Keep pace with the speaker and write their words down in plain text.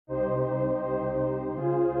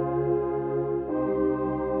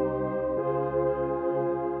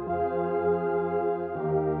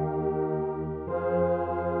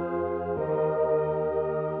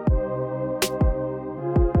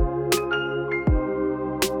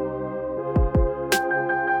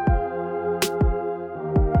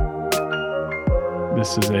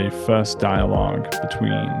This is a first dialogue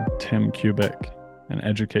between Tim Kubik, an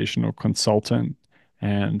educational consultant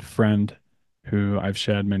and friend who I've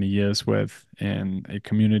shared many years with in a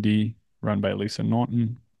community run by Lisa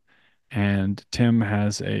Norton. And Tim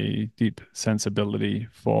has a deep sensibility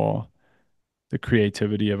for the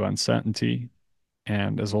creativity of uncertainty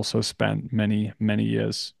and has also spent many, many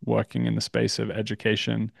years working in the space of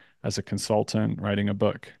education as a consultant, writing a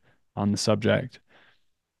book on the subject.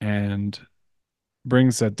 And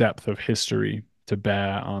brings a depth of history to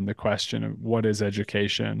bear on the question of what is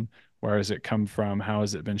education, where has it come from, how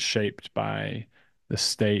has it been shaped by the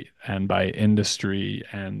state and by industry,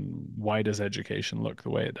 and why does education look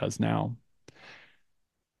the way it does now.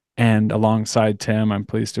 And alongside Tim, I'm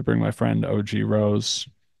pleased to bring my friend OG Rose,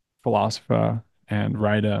 philosopher and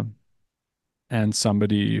writer, and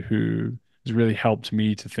somebody who has really helped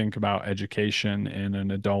me to think about education in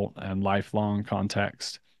an adult and lifelong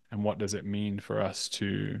context. And what does it mean for us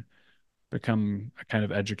to become a kind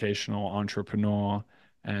of educational entrepreneur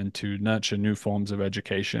and to nurture new forms of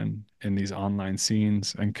education in these online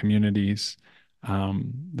scenes and communities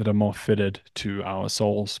that are more fitted to our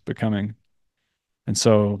souls becoming. And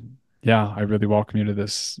so, yeah, I really welcome you to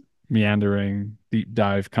this meandering, deep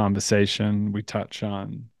dive conversation. We touch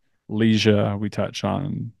on leisure, we touch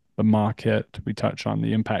on the market, we touch on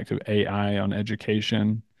the impact of AI on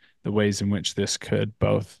education, the ways in which this could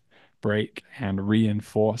both break and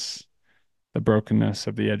reinforce the brokenness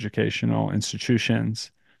of the educational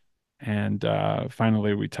institutions. And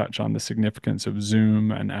finally, we touch on the significance of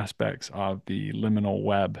Zoom and aspects of the liminal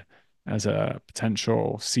web as a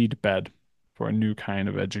potential seedbed for a new kind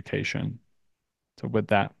of education. So, with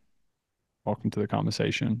that, welcome to the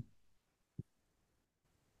conversation.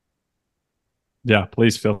 Yeah,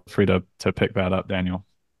 please feel free to pick that up, Daniel.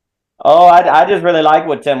 Oh, I just really like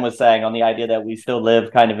what Tim was saying on the idea that we still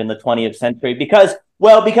live kind of in the 20th century because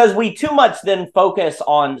we too much then focus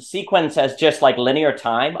on sequence as just like linear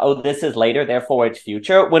time. Oh, this is later, therefore it's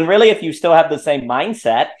future. When really, if you still have the same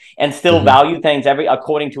mindset and still value things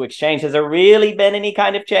according to exchange, has there really been any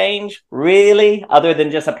kind of change, really, other than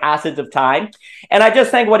just a passage of time? And I just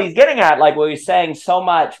think what he's getting at, like what he's saying so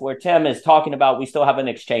much, where Tim is talking about we still have an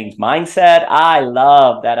exchange mindset. I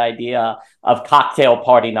love that idea of cocktail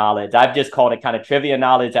party knowledge. I've just called it kind of trivia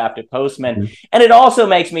knowledge after Postman. And it also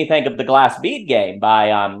makes me think of the glass bead game by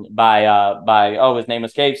oh, his name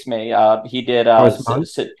escapes me. He did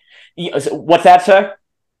what's that, sir?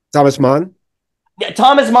 Thomas Mann. Yeah,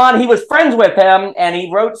 Thomas Mann, he was friends with him, and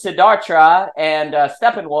he wrote Siddhartha and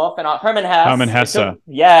Steppenwolf and Hermann Hesse.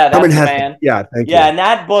 Yeah, that's Hermann the Hesse. man. Yeah, thank you. Yeah, and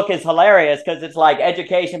that book is hilarious because it's like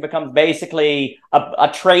education becomes basically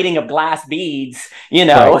a trading of glass beads,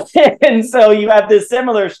 Right. And so you have this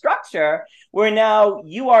similar structure where now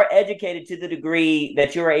you are educated to the degree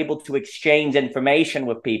that you're able to exchange information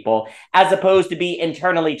with people as opposed to be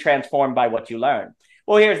internally transformed by what you learn.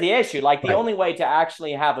 Well, here's the issue. Like the only way to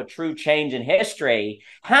actually have a true change in history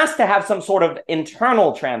has to have some sort of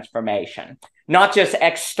internal transformation, not just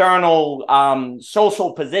external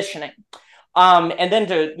social positioning. And then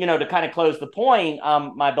to kind of close the point,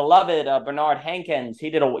 my beloved Bernard Hankins,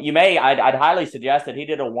 I'd highly suggest that he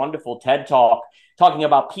did a wonderful TED talk talking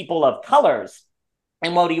about people of colors.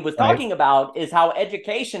 And what he was talking about is how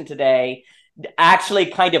education today actually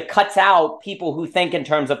kind of cuts out people who think in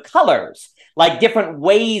terms of colors, like different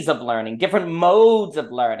ways of learning, different modes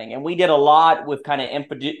of learning. And we did a lot with kind of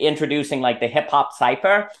introducing like the hip hop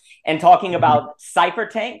cipher and talking about Cypher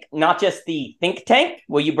Tank, not just the think tank,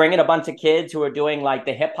 where you bring in a bunch of kids who are doing like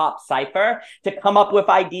the hip hop cipher to come up with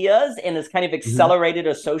ideas in this kind of accelerated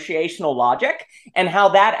associational logic, and how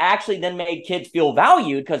that actually then made kids feel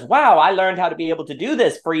valued because, wow, I learned how to be able to do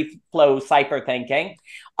this free flow cipher thinking.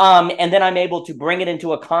 And then I'm able to bring it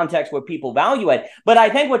into a context where people value it. But I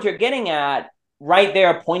think what you're getting at right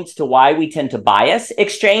there points to why we tend to bias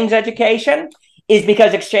exchange education, is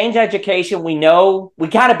because exchange education, we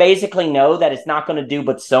kind of basically know that it's not going to do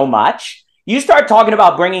but so much. You start talking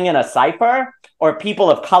about bringing in a cipher or people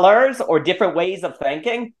of colors or different ways of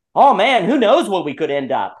thinking. Oh, man, who knows what we could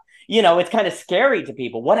end up? It's kind of scary to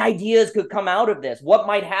people. What ideas could come out of this? What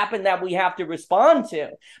might happen that we have to respond to?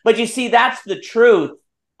 But you see, that's the truth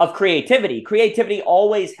of creativity. Creativity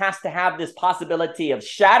always has to have this possibility of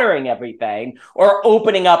shattering everything or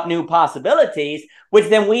opening up new possibilities, which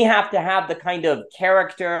then we have to have the kind of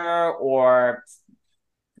character or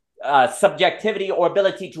subjectivity or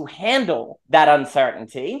ability to handle that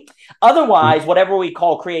uncertainty. Otherwise, whatever we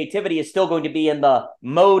call creativity is still going to be in the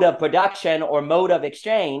mode of production or mode of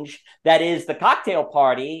exchange that is the cocktail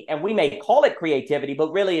party. And we may call it creativity,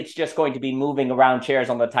 but really it's just going to be moving around chairs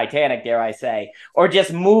on the Titanic, dare I say, or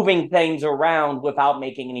just moving things around without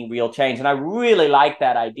making any real change. And I really like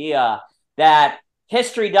that idea that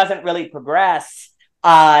history doesn't really progress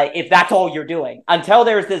if that's all you're doing. Until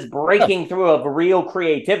there's this breaking through of real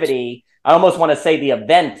creativity, I almost want to say the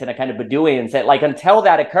event in a kind of Bedouin sense, like until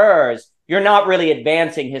that occurs, you're not really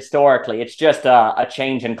advancing historically. It's just a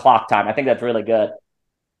change in clock time. I think that's really good.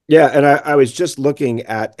 Yeah, and I was just looking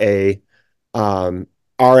at a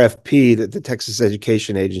RFP that the Texas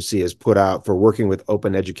Education Agency has put out for working with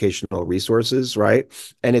open educational resources, right?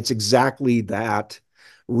 And it's exactly that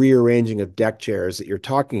rearranging of deck chairs that you're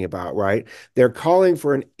talking about, right? They're calling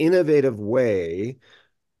for an innovative way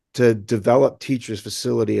to develop teachers'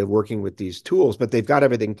 facility of working with these tools, but they've got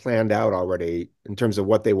everything planned out already in terms of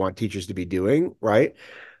what they want teachers to be doing, right?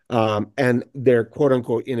 And their quote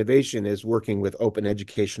unquote innovation is working with open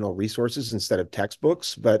educational resources instead of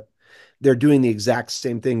textbooks, but they're doing the exact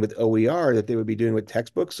same thing with OER that they would be doing with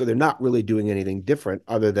textbooks. So they're not really doing anything different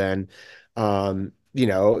other than,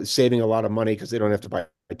 saving a lot of money because they don't have to buy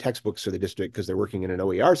textbooks for the district because they're working in an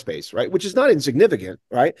OER space, right? Which is not insignificant,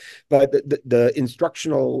 right? But the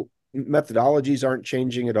instructional methodologies aren't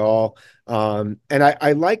changing at all. And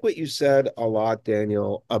I like what you said a lot,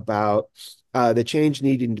 Daniel, about the change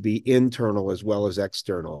needing to be internal as well as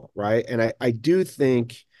external, right? And I do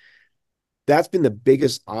think that's been the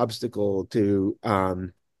biggest obstacle to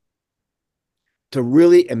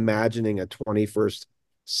really imagining a 21st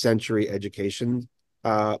century education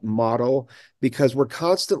model, because we're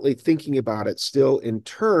constantly thinking about it still in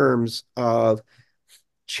terms of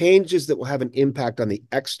changes that will have an impact on the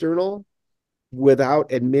external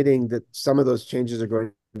without admitting that some of those changes are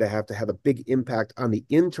going to have a big impact on the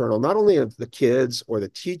internal, not only of the kids or the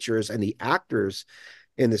teachers and the actors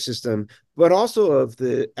in the system, but also of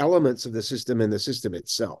the elements of the system and the system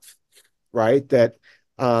itself, right? That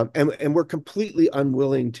and we're completely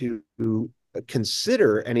unwilling to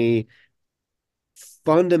consider any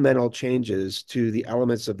fundamental changes to the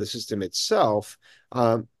elements of the system itself.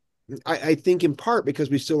 I think in part because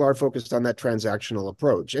we still are focused on that transactional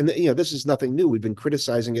approach. And, this is nothing new. We've been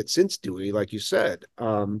criticizing it since Dewey, like you said.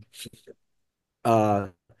 Uh,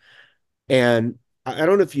 and I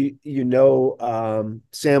don't know if you know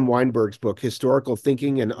Sam Weinberg's book, Historical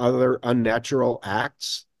Thinking and Other Unnatural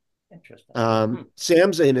Acts. Interesting.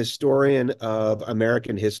 Sam's an historian of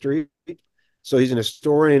American history. So he's an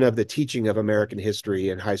historian of the teaching of American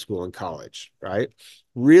history in high school and college, right?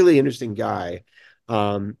 Really interesting guy.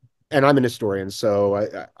 And I'm an historian, so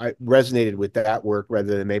I resonated with that work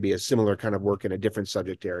rather than maybe a similar kind of work in a different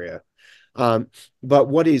subject area. But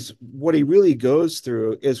what he really goes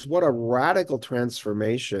through is what a radical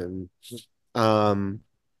transformation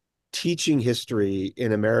teaching history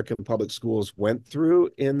in American public schools went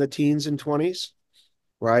through in the teens and 20s,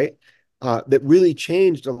 right? That really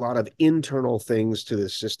changed a lot of internal things to the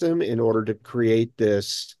system in order to create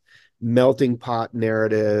this melting pot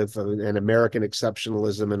narrative and American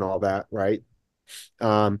exceptionalism and all that, right?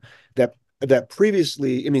 That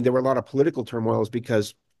previously, I mean, there were a lot of political turmoils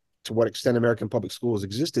because to what extent American public schools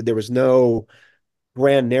existed, there was no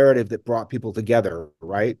grand narrative that brought people together,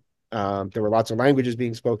 right? There were lots of languages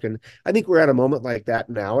being spoken. I think we're at a moment like that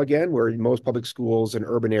now again, where most public schools in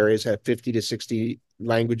urban areas have 50 to 60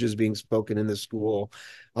 languages being spoken in the school.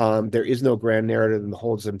 There is no grand narrative that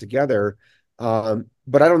holds them together.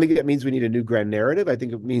 But I don't think that means we need a new grand narrative. I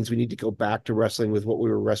think it means we need to go back to wrestling with what we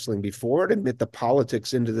were wrestling before and admit the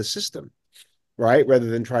politics into the system, right? Rather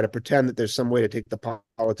than try to pretend that there's some way to take the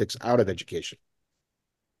politics out of education.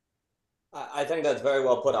 I think that's very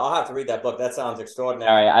well put. I'll have to read that book. That sounds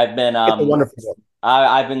extraordinary. I've been It's a wonderful book.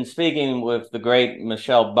 I've been speaking with the great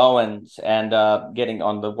Michelle Bowens and getting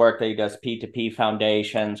on the work that he does, P2P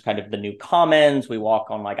Foundations, kind of the new commons. We walk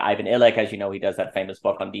on like Ivan Illich, as you know, he does that famous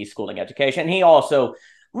book on deschooling education. He also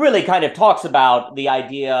really kind of talks about the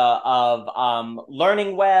idea of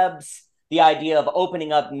learning webs, the idea of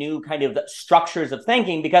opening up new kind of structures of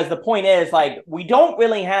thinking, because the point is like, we don't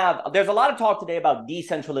really have, there's a lot of talk today about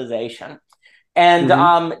decentralization. And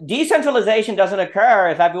Hmm. decentralization doesn't occur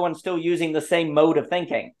if everyone's still using the same mode of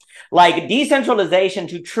thinking. Like decentralization,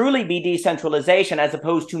 to truly be decentralization as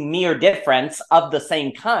opposed to mere difference of the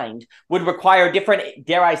same kind, would require different,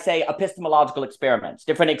 dare I say, epistemological experiments,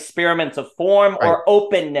 different experiments of form Right. or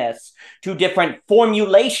openness to different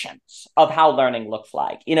formulations of how learning looks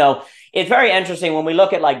like. It's very interesting when we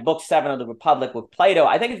look at like book 7 of the Republic with Plato.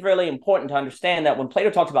 I think it's really important to understand that when Plato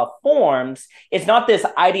talks about forms, it's not this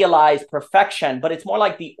idealized perfection, but it's more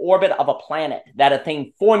like the orbit of a planet that a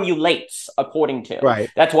thing formulates according to. Right.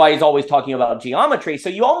 That's why he's always talking about geometry. So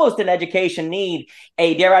you almost in education need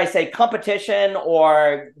a, dare I say, competition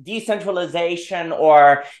or decentralization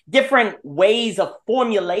or different ways of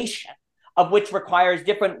formulation of which requires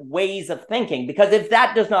different ways of thinking. Because if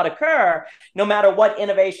that does not occur, no matter what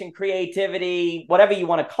innovation, creativity, whatever you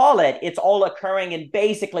want to call it, it's all occurring in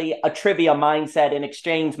basically a trivia mindset, an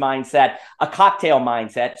exchange mindset, a cocktail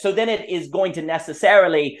mindset. So then it is going to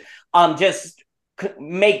necessarily just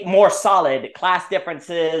make more solid class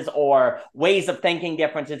differences or ways of thinking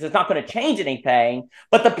differences. It's not going to change anything.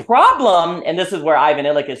 But the problem, and this is where Ivan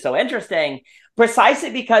Illich is so interesting,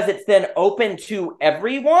 precisely because it's then open to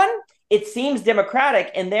everyone, it seems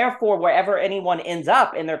democratic, and therefore wherever anyone ends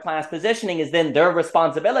up in their class positioning is then their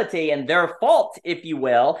responsibility and their fault, if you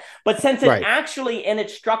will. But since it Right. actually in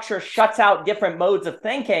its structure shuts out different modes of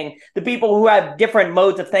thinking, the people who have different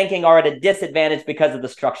modes of thinking are at a disadvantage because of the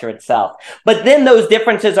structure itself. But then those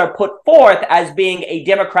differences are put forth as being a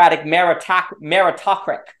democratic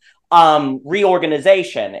meritocratic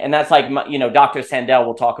reorganization, and that's like Dr. Sandel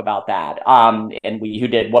will talk about that, and who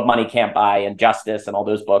did What Money Can't Buy and Justice and all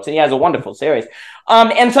those books, and he has a wonderful series,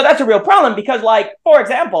 and so that's a real problem because, like, for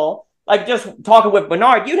example, like just talking with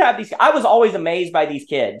Bernard, you'd have these. I was always amazed by these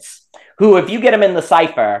kids who, if you get them in the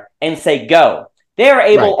cipher and say go, they are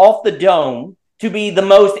able Right. off the dome to be the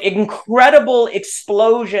most incredible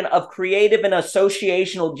explosion of creative and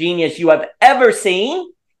associational genius you have ever seen,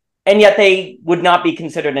 and yet they would not be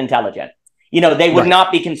considered intelligent. They would Right.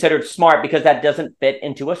 not be considered smart because that doesn't fit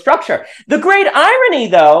into a structure. The great irony,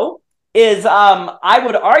 though, is I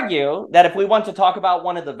would argue that if we want to talk about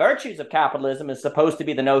one of the virtues of capitalism is supposed to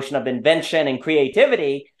be the notion of invention and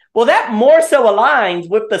creativity, well, that more so aligns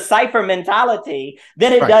with the cipher mentality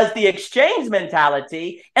than it Right. does the exchange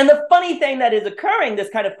mentality. And the funny thing that is occurring, this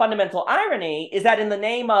kind of fundamental irony, is that in the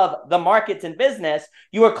name of the markets and business,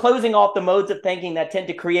 you are closing off the modes of thinking that tend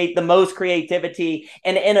to create the most creativity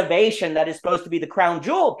and innovation that is supposed to be the crown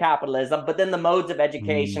jewel of capitalism. But then the modes of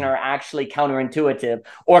education Mm. are actually counterintuitive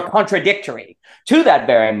or contradictory to that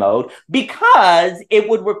very mode because it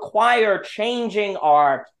would require changing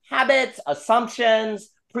our habits, assumptions,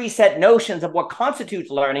 preset notions of what constitutes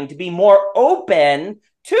learning to be more open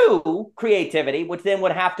to creativity, which then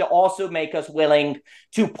would have to also make us willing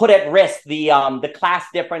to put at risk the class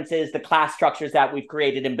differences, the class structures that we've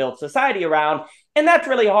created and built society around. And that's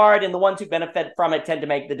really hard. And the ones who benefit from it tend to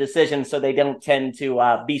make the decisions, so they don't tend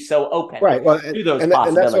to be so open Right. Well, to those and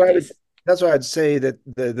that's what I would possibilities. that's why I'd say that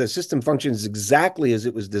the system functions exactly as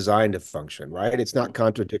it was designed to function, right? It's not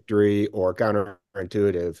contradictory or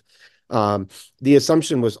counterintuitive. Um, the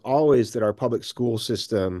assumption was always that our public school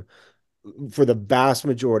system, for the vast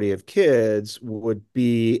majority of kids, would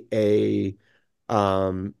be a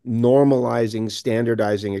normalizing,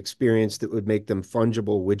 standardizing experience that would make them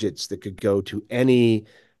fungible widgets that could go to any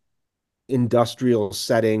industrial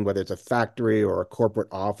setting, whether it's a factory or a corporate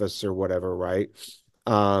office or whatever, right?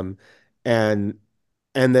 Um, and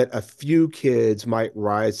and that a few kids might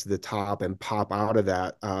rise to the top and pop out of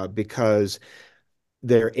that because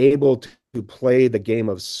they're able to play the game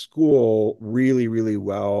of school really, really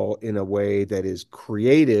well in a way that is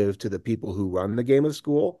creative to the people who run the game of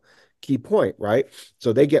school. Key point, right?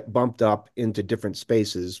 So they get bumped up into different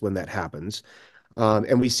spaces when that happens.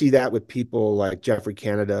 And we see that with people like Jeffrey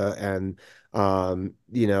Canada and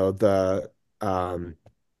you know the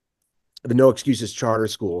no excuses charter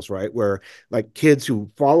schools, right? Where like kids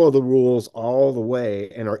who follow the rules all the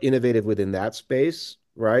way and are innovative within that space,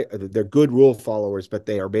 right? They're good rule followers, but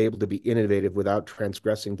they are able to be innovative without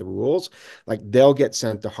transgressing the rules. Like they'll get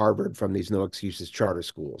sent to Harvard from these no excuses charter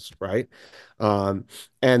schools, right? Um,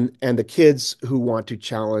 and the kids who want to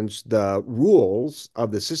challenge the rules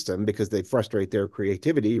of the system because they frustrate their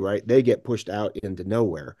creativity, right? They get pushed out into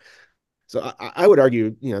nowhere. So I would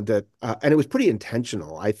argue, that, and it was pretty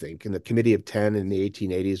intentional, I think, in the Committee of 10 in the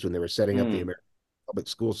 1880s when they were setting up the Mm. American public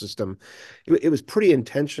school system. It was pretty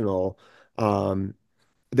intentional um,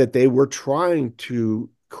 that they were trying to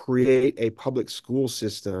create a public school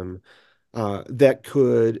system that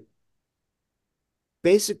could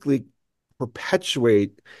basically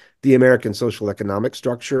perpetuate the American social economic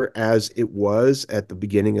structure as it was at the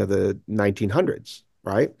beginning of the 1900s,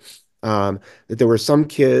 right? That there were some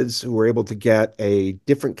kids who were able to get a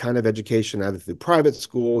different kind of education, either through private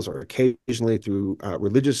schools or occasionally through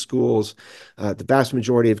religious schools. The vast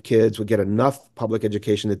majority of kids would get enough public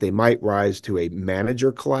education that they might rise to a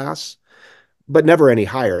manager class, but never any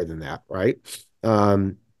higher than that, right?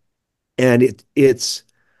 Um, and it's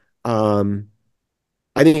um,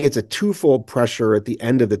 I think it's a twofold pressure at the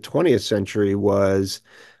end of the 20th century was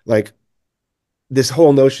like this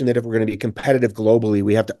whole notion that if we're going to be competitive globally,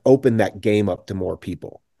 we have to open that game up to more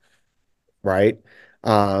people, right?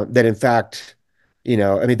 That in fact, I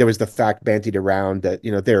mean, there was the fact bandied around that,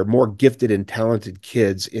 there are more gifted and talented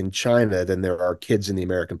kids in China than there are kids in the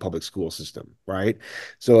American public school system, right?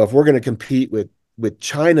 So if we're going to compete with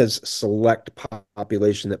China's select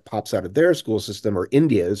population that pops out of their school system or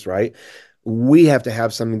India's, right? We have to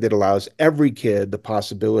have something that allows every kid the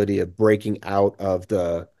possibility of breaking out of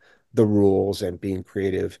the rules and being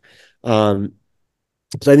creative. Um,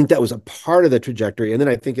 so I think that was a part of the trajectory. And then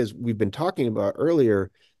I think, as we've been talking about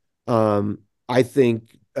earlier, um, I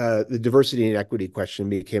think the diversity and equity question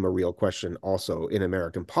became a real question also in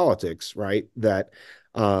American politics, right? That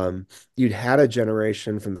you'd had a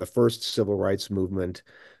generation from the first civil rights movement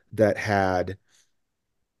that had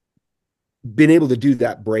been able to do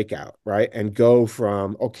that breakout, right? And go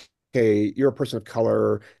from, okay, you're a person of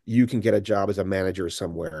color, you can get a job as a manager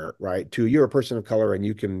somewhere, right? To you're a person of color and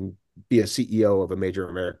you can be a CEO of a major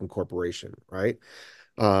American corporation, right?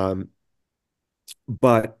 Um,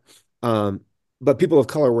 but um, but people of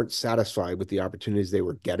color weren't satisfied with the opportunities they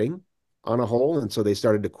were getting on a whole, and so they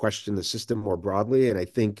started to question the system more broadly. And I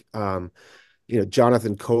think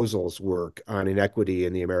Jonathan Kozol's work on inequity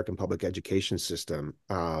in the American public education system.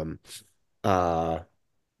 Uh,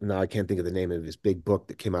 Now I can't think of the name of his big book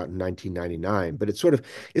that came out in 1999, but it sort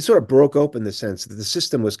of broke open the sense that the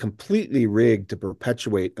system was completely rigged to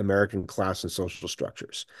perpetuate American class and social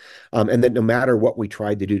structures, and that no matter what we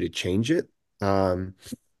tried to do to change it, um,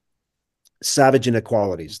 savage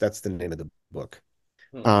inequalities, that's the name of the book.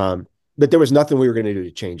 Hmm. Um, but there was nothing we were going to do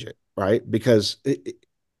to change it, right? Because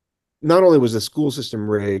not only was the school system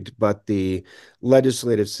rigged, but the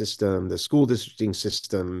legislative system, the school districting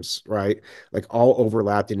systems, right? Like all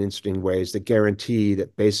overlapped in interesting ways that guarantee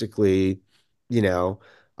that basically, you know,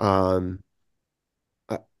 um,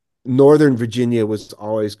 uh, Northern Virginia was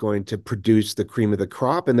always going to produce the cream of the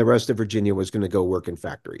crop, and the rest of Virginia was going to go work in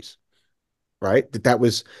factories, right? That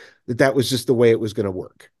was just the way it was going to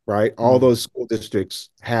work, right? All Mm. those school districts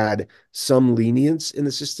had some lenience in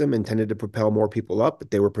the system and tended to propel more people up,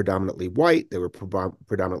 but they were predominantly white, they were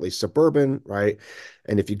predominantly suburban, right?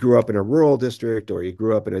 And if you grew up in a rural district or you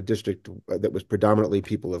grew up in a district that was predominantly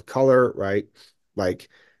people of color, right? Like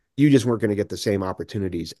you just weren't going to get the same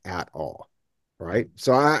opportunities at all, right?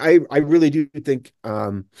 So I really do think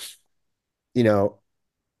you know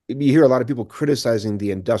you hear a lot of people criticizing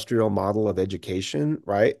the industrial model of education,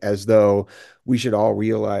 right? As though we should all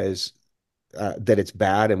realize that it's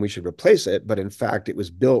bad and we should replace it. But in fact, it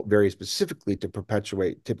was built very specifically to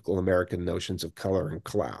perpetuate typical American notions of color and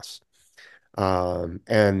class.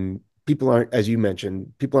 And people aren't, as you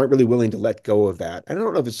mentioned, people aren't really willing to let go of that. I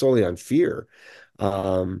don't know if it's solely on fear.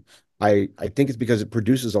 Um, I think it's because it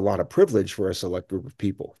produces a lot of privilege for a select group of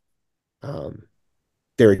people. Um,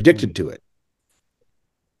 they're addicted to it.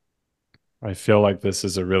 I feel like this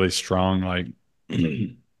is a really strong, like,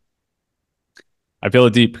 I feel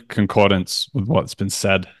a deep concordance with what's been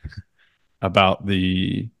said about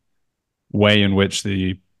the way in which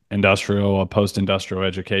the industrial or post-industrial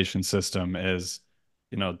education system is,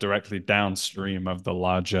 directly downstream of the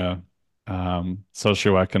larger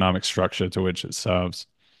socioeconomic structure to which it serves.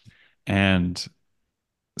 And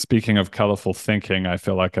speaking of colorful thinking, I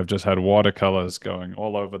feel like I've just had watercolors going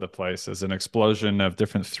all over the place. There's an explosion of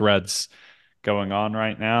different threads going on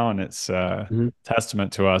right now, and it's Mhm.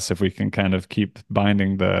 testament to us if we can kind of keep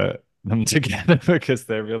binding them together because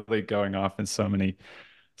they're really going off in so many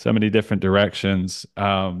different directions.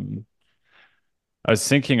 I was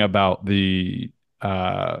thinking about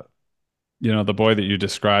uh, the boy that you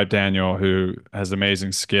described, Daniel, who has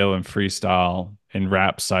amazing skill and freestyle in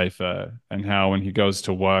rap cipher, and how when he goes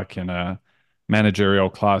to work in a managerial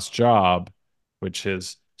class job, which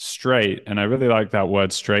is straight, and I really like that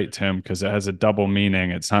word straight, Tim, because it has a double meaning.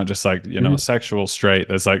 It's not just like, Mhm. sexual straight.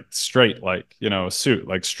 There's like straight, like, a suit,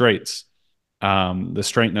 like straights, the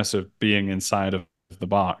straightness of being inside of the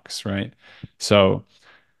box, right? So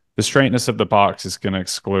the straightness of the box is going to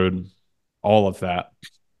exclude all of that.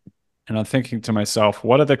 And I'm thinking to myself,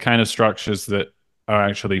 what are the kind of structures that are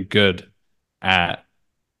actually good at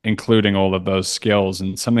including all of those skills.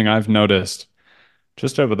 And something I've noticed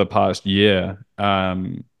just over the past year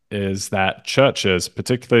is that churches,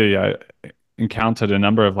 particularly, I encountered a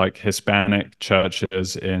number of like Hispanic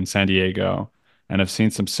churches in San Diego, and I've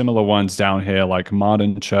seen some similar ones down here, like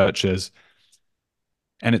modern churches.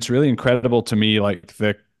 And it's really incredible to me, like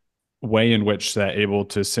the way in which they're able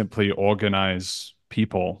to simply organize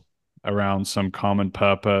people around some common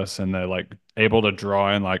purpose, and they're like able to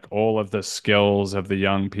draw in like all of the skills of the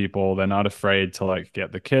young people. They're not afraid to like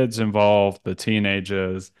get the kids involved, the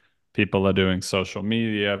teenagers. People are doing social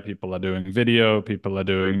media, people are doing video, people are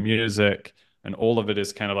doing music, and all of it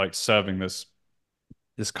is kind of like serving this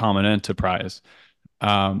common enterprise.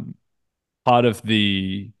 um Part of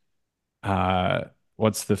the uh,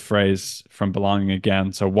 what's the phrase from Belonging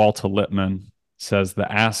Again? So Walter Lippmann says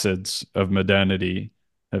the acids of modernity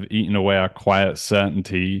have eaten away our quiet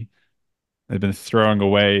certainty. They've been throwing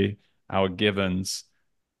away our givens,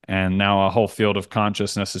 and now our whole field of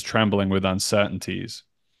consciousness is trembling with uncertainties.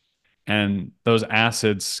 And those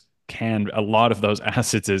acids a lot of those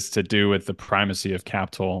acids is to do with the primacy of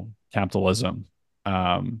capitalism.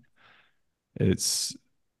 Um, it's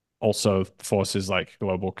also forces like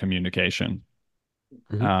global communication.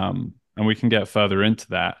 Mhm. And we can get further into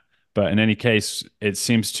that. But in any case, it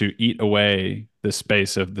seems to eat away the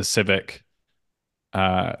space of the civic,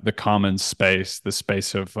 the common space, the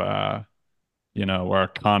space of, where a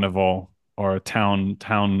carnival or a town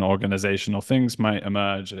organizational things might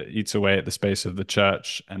emerge. It eats away at the space of the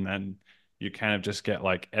church, and then you kind of just get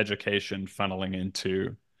like education funneling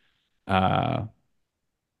into uh,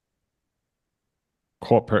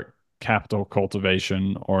 corporate capital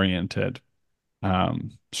cultivation oriented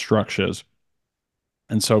structures.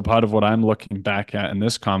 And so part of what I'm looking back at in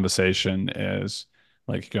this conversation is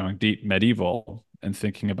like going deep medieval and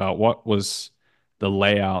thinking about what was the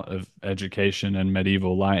layout of education in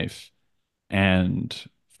medieval life. And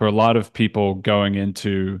for a lot of people going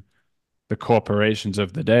into the corporations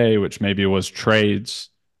of the day, which maybe was trades,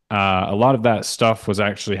 a lot of that stuff was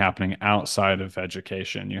actually happening outside of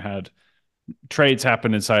education. You had trades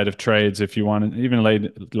happen inside of trades. If you want to, even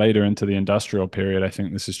later into the industrial period, I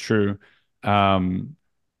think this is true. Um,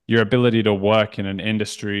 your ability to work in an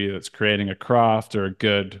industry that's creating a craft or a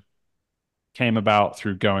good came about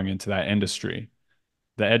through going into that industry.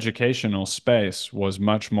 The educational space was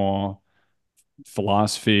much more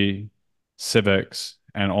philosophy, civics,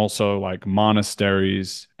 and also like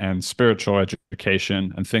monasteries and spiritual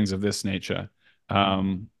education and things of this nature.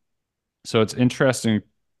 Um, so it's interesting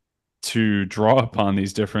to draw upon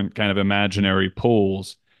these different kind of imaginary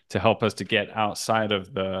pools to help us to get outside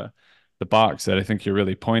of the box that I think you're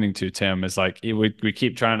really pointing to, Tim, is like we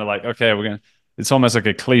keep trying to like, okay, we're gonna it's almost like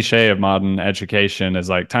a cliche of modern education is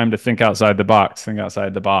like time to think outside the box, think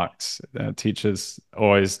outside the box. Teachers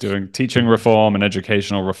always doing teaching reform and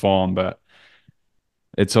educational reform, but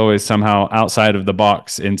it's always somehow outside of the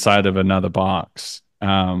box, inside of another box.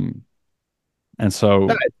 And Yeah, so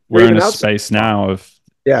or we're in even a outside. space now of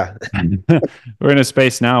Yeah. we're in a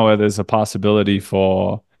space now where there's a possibility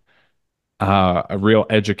for a real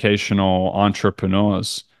educational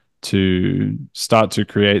entrepreneurs to start to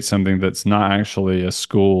create something that's not actually a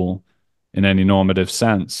school in any normative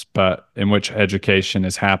sense, but in which education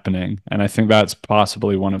is happening. And I think that's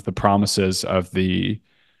possibly one of the promises of the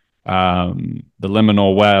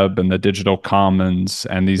liminal web and the digital commons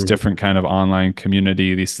and these Mhm. different kind of online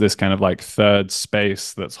community, this kind of like third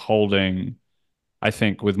space that's holding, I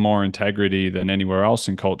think, with more integrity than anywhere else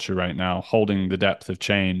in culture right now, holding the depth of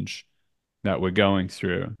change that we're going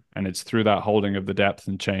through. And it's through that holding of the depth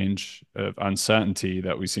and change of uncertainty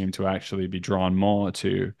that we seem to actually be drawn more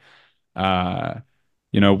to. Uh,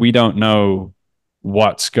 we don't know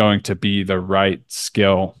what's going to be the right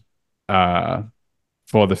skill uh,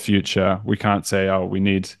 for the future. We can't say, oh, we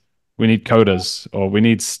need coders or we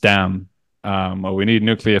need STEM or we need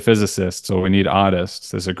nuclear physicists or we need artists.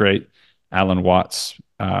 There's a great Alan Watts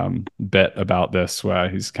bit about this where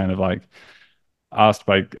he's kind of like I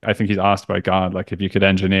think he's asked by God, like, if you could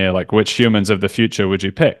engineer, like, which humans of the future would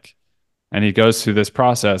you pick? And he goes through this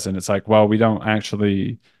process, and it's like, well, we don't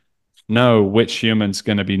actually know which human's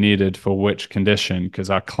going to be needed for which condition because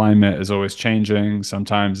our climate is always changing.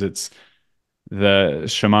 Sometimes it's the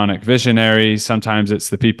shamanic visionary, sometimes it's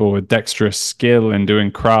the people with dexterous skill in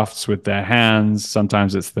doing crafts with their hands,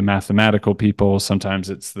 sometimes it's the mathematical people, sometimes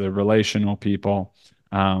it's the relational people.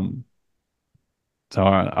 Um, so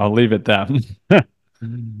I'll leave it there.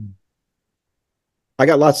 I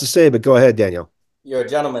got lots to say, but go ahead, Daniel. You're a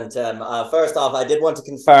gentleman, Tim. First off, I did want to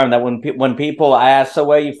confirm that when people ask, "So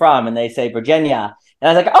where are you from?" and they say Virginia, And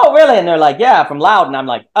I was like, oh, really? And they're like, yeah, from Loudon. I'm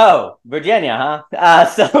like, oh, Virginia, huh?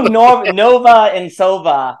 So Nova and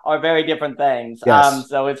Sova are very different things. Yes.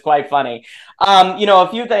 So it's quite funny. A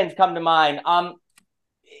few things come to mind.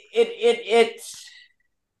 It's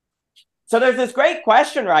So there's this great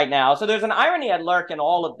question right now. So there's an irony at lurk in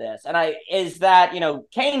all of this. Is that,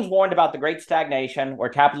 Keynes warned about the great stagnation where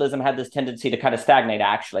capitalism had this tendency to kind of stagnate,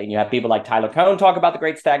 actually. And you have people like Tyler Cohn talk about the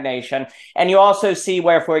great stagnation. And you also see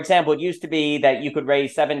where, for example, it used to be that you could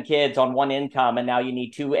raise 7 kids on one income, and now you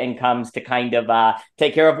need 2 incomes to kind of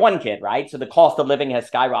take care of 1 kid, right? So the cost of living has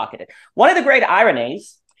skyrocketed. One of the great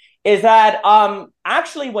ironies is that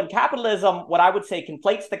actually when capitalism, what I would say,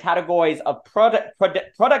 conflates the categories of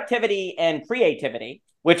productivity and creativity,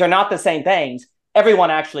 which are not the same things,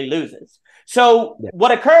 everyone actually loses. So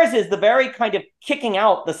what occurs is the very kind of kicking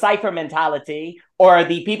out the cipher mentality, or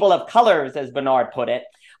the people of colors, as Bernard put it,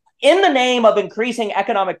 in the name of increasing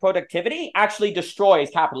economic productivity, actually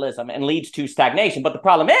destroys capitalism and leads to stagnation. But the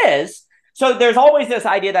problem is, so there's always this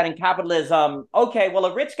idea that in capitalism, okay, well,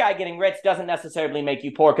 a rich guy getting rich doesn't necessarily make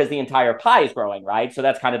you poor because the entire pie is growing, right? So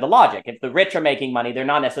that's kind of the logic. If the rich are making money, they're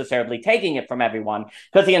not necessarily taking it from everyone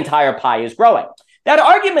because the entire pie is growing. That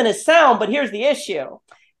argument is sound, but here's the issue.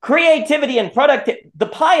 Creativity and productivity, the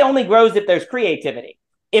pie only grows if there's creativity.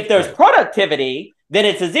 If there's productivity, then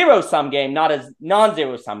it's a zero-sum game, not a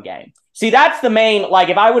non-zero-sum game. See, that's the main, like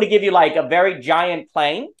if I were to give you like a very giant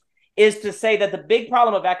plane, is to say that the big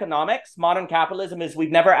problem of economics, modern capitalism, is we've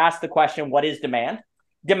never asked the question, what is demand?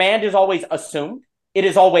 Demand is always assumed. It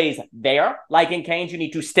is always there. Like in Keynes, you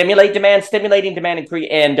need to stimulate demand. Stimulating demand and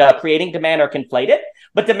creating demand are conflated.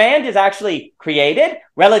 But demand is actually created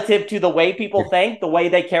relative to the way people think, the way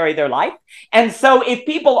they carry their life. And so if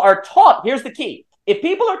people are taught, here's the key. If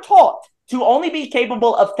people are taught to only be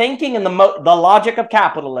capable of thinking in the logic of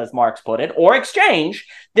capital, as Marx put it, or exchange,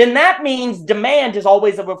 then that means demand is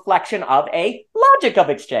always a reflection of a logic of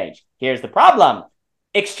exchange. Here's the problem.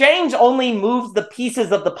 Exchange only moves the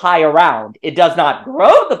pieces of the pie around. It does not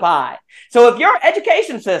grow the pie. So if your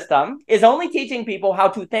education system is only teaching people how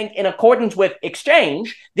to think in accordance with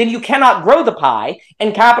exchange, then you cannot grow the pie,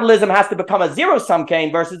 and capitalism has to become a zero-sum game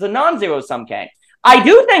versus a non-zero-sum game. I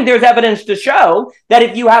do think there's evidence to show that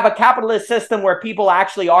if you have a capitalist system where people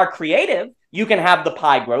actually are creative, you can have the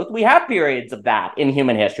pie growth. We have periods of that in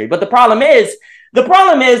human history. But the problem was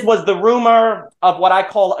the rumor of what I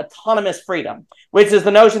call autonomous freedom, which is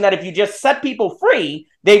the notion that if you just set people free,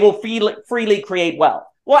 they will freely create wealth.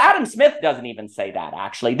 Well, Adam Smith doesn't even say that,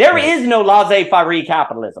 actually. There is no laissez-faire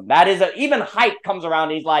capitalism. That is, even Haidt comes around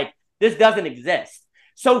and he's like, this doesn't exist.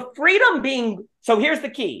 So here's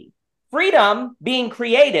the key. Freedom, being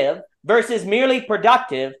creative versus merely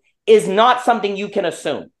productive, is not something you can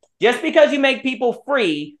assume. Just because you make people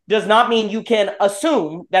free does not mean you can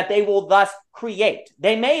assume that they will thus create.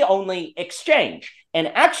 They may only exchange. And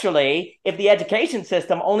actually, if the education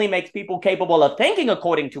system only makes people capable of thinking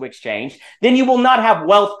according to exchange, then you will not have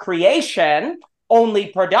wealth creation, only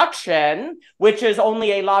production, which is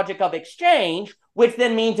only a logic of exchange, which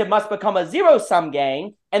then means it must become a zero-sum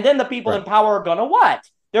game. And then the people in power are going to what?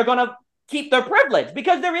 They're going to keep their privilege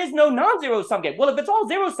because there is no non-zero-sum game. Well, if it's all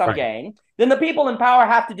zero-sum game, then the people in power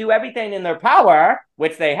have to do everything in their power,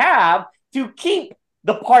 which they have, to keep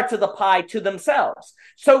the parts of the pie to themselves.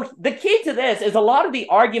 So the key to this is a lot of the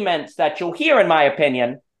arguments that you'll hear, in my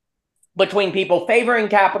opinion, between people favoring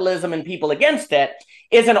capitalism and people against it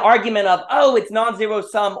is an argument of, oh, it's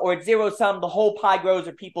non-zero-sum or it's zero-sum, the whole pie grows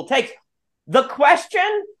or people take. The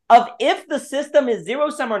question of if the system is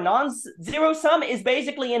zero-sum or non-zero-sum is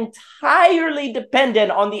basically entirely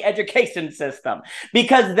dependent on the education system,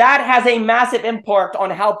 because that has a massive impact on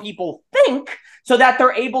how people think, so that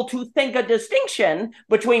they're able to think a distinction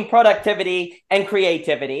between productivity and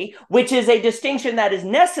creativity, which is a distinction that is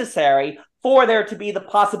necessary for there to be the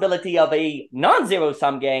possibility of a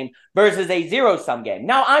non-zero-sum game versus a zero-sum game.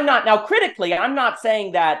 Critically, I'm not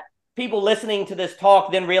saying that people listening to this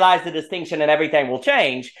talk then realize the distinction and everything will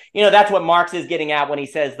change. That's what Marx is getting at when he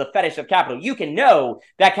says the fetish of capital. You can know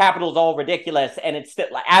that capital is all ridiculous and it's still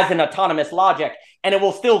as an autonomous logic, and it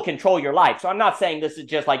will still control your life. So I'm not saying this is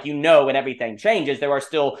just like, and everything changes. There are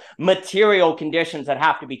still material conditions that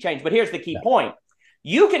have to be changed. But here's the key point.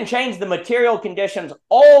 You can change the material conditions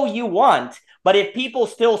all you want, but if people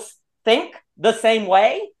still think the same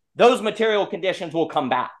way, those material conditions will come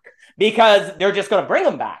back, because they're just going to bring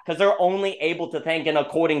them back because they're only able to think in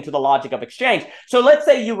according to the logic of exchange. So let's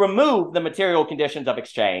say you remove the material conditions of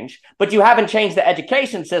exchange, but you haven't changed the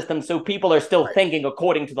education system, so people are still thinking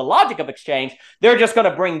according to the logic of exchange. They're just going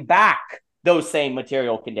to bring back those same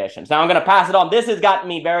material conditions. Now I'm going to pass it on. This has gotten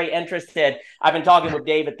me very interested. I've been talking with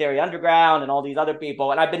David Theory Underground and all these other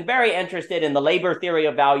people, and I've been very interested in the labor theory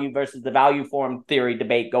of value versus the value form theory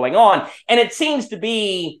debate going on. And it seems to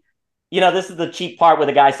be, this is the cheap part where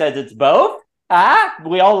the guy says it's both.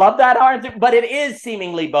 We all love that, but it is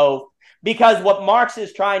seemingly both, because what Marx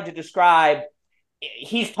is trying to describe,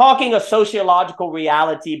 he's talking a sociological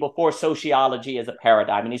reality before sociology is a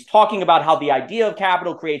paradigm. And he's talking about how the idea of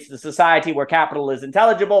capital creates the society where capital is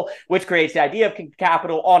intelligible, which creates the idea of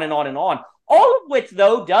capital, on and on and on. All of which,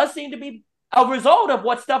 though, does seem to be a result of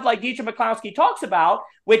what stuff like Dietrich McCloskey talks about,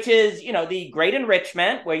 which is, the great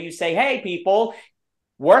enrichment, where you say, hey, people,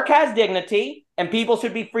 work has dignity and people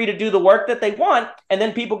should be free to do the work that they want. And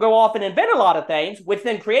then people go off and invent a lot of things, which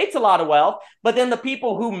then creates a lot of wealth. But then the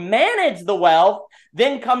people who manage the wealth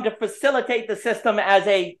then come to facilitate the system as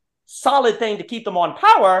a solid thing to keep them on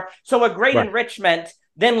power. So a great enrichment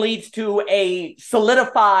then leads to a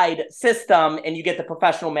solidified system, and you get the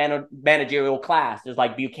professional managerial class, as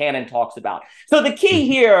like Buchanan talks about. So the key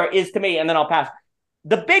here is, to me, and then I'll pass,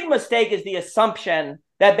 the big mistake is the assumption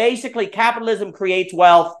that basically capitalism creates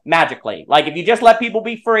wealth magically. Like if you just let people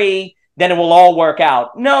be free, then it will all work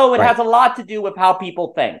out. No, it has a lot to do with how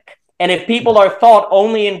people think. And if people are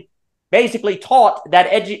basically taught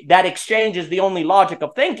that exchange is the only logic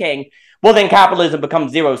of thinking, well, then capitalism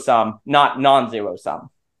becomes zero sum, not non-zero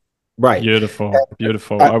sum. Right. Beautiful.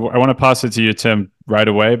 Beautiful. I want to pass it to you, Tim, right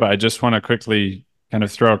away, but I just want to quickly kind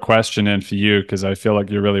of throw a question in for you, because I feel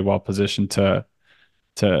like you're really well positioned to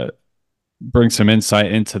bring some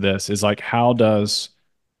insight into this. Is like, how does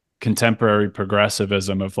contemporary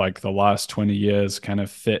progressivism of like the last 20 years kind of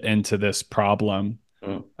fit into this problem,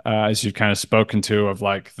 as you've kind of spoken to, of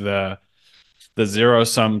like the zero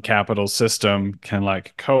sum capital system can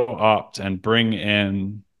like co-opt and bring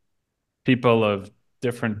in people of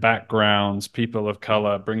different backgrounds, people of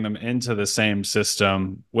color, bring them into the same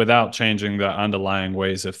system without changing the underlying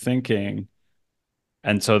ways of thinking.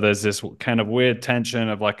 And so there's this kind of weird tension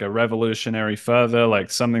of like a revolutionary further, like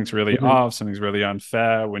something's really off, something's really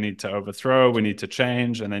unfair, we need to overthrow, we need to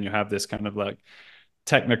change. And then you have this kind of like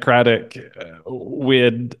technocratic,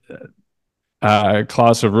 weird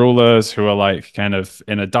class of rulers who are like kind of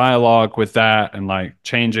in a dialogue with that and like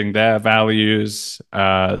changing their values,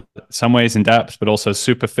 some ways in depth, but also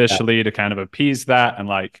superficially, to kind of appease that and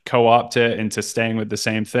like co-opt it into staying with the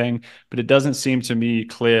same thing. But it doesn't seem to me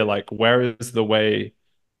clear, like, where is the way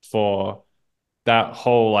for that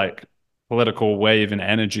whole like political wave and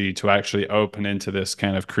energy to actually open into this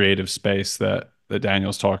kind of creative space that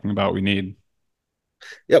Daniel's talking about we need.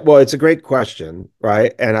 Yeah, well, it's a great question,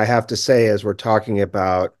 right? And I have to say, as we're talking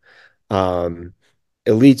about um,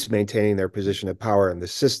 elites maintaining their position of power in the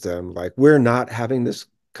system, like, we're not having this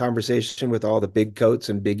conversation with all the big coats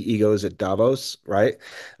and big egos at Davos, right?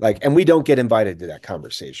 Like, and we don't get invited to that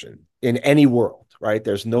conversation in any world, right?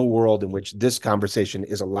 There's no world in which this conversation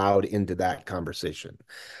is allowed into that conversation.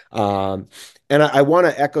 Um, and I want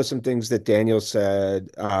to echo some things that Daniel said,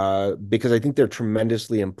 because I think they're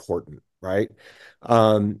tremendously important, right?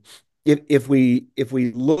 Um, if we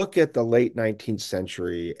look at the late 19th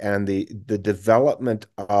century and the development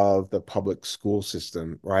of the public school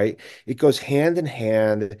system, right, it goes hand in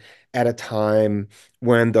hand at a time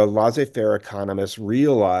when the laissez-faire economists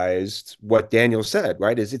realized what Daniel said,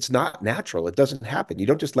 right, is it's not natural. It doesn't happen. You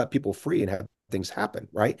don't just let people free and have things happen,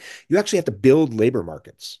 right? You actually have to build labor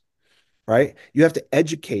markets, right? You have to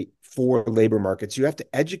educate for labor markets. You have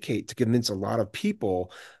to educate to convince a lot of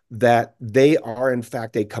people that they are, in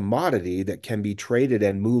fact, a commodity that can be traded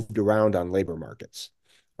and moved around on labor markets,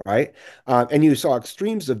 right? And you saw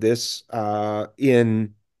extremes of this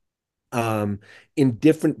in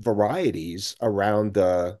different varieties around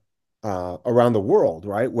the world,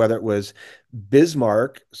 right? Whether it was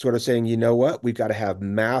Bismarck sort of saying, you know what, we've got to have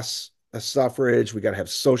mass suffrage, we got to have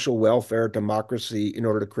social welfare, democracy in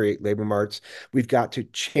order to create labor markets. We've got to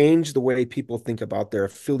change the way people think about their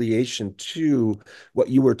affiliation to what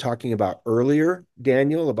you were talking about earlier,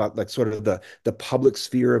 Daniel, about like sort of the public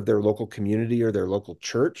sphere of their local community or their local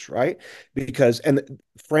church, right? Because, and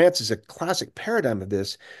France is a classic paradigm of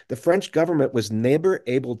this. The French government was never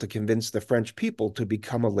able to convince the French people to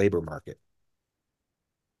become a labor market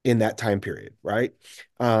in that time period, right?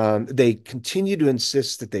 They continued to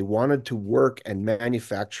insist that they wanted to work and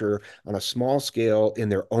manufacture on a small scale in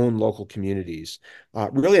their own local communities,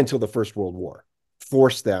 really until the First World War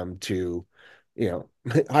forced them to,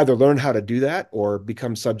 either learn how to do that or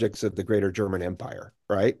become subjects of the greater German Empire,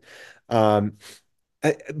 right?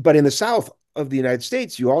 But in the South of the United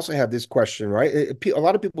States, you also have this question, right? A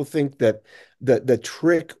lot of people think that the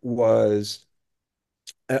trick was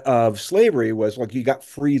of slavery was like you got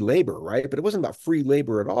free labor, right? But it wasn't about free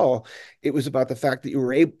labor at all. It was about the fact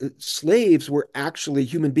that slaves were actually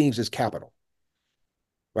human beings as capital,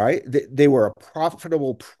 right? They were a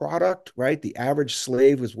profitable product, right? The average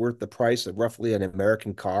slave was worth the price of roughly an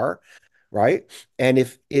American car, right? And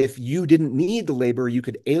if you didn't need the labor, you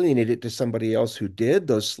could alienate it to somebody else who did.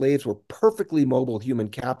 Those slaves were perfectly mobile human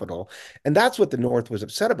capital. And that's what the North was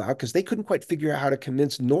upset about because they couldn't quite figure out how to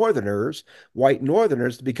convince Northerners, white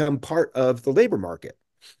Northerners, to become part of the labor market,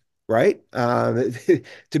 right? To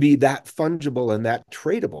be that fungible and that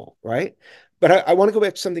tradable, right? But I want to go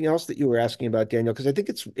back to something else that you were asking about, Daniel, because I think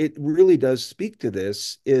it really does speak to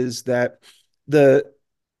this, is that the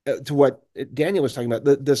to what Daniel was talking about,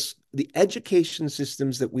 the education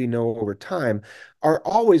systems that we know over time are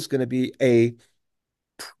always going to be a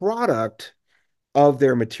product of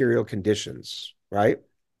their material conditions, right?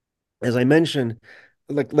 As I mentioned,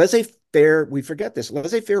 like laissez-faire, we forget this.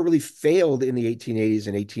 Laissez-faire really failed in the 1880s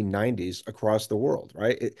and 1890s across the world,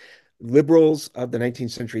 right? Liberals of the 19th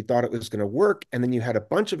century thought it was going to work, and then you had a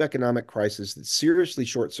bunch of economic crises that seriously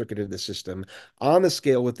short-circuited the system on the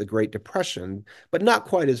scale with the Great Depression, but not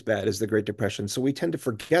quite as bad as the Great Depression. So we tend to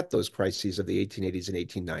forget those crises of the 1880s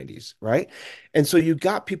and 1890s, right? And so you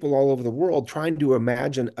got people all over the world trying to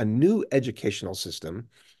imagine a new educational system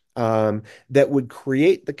that would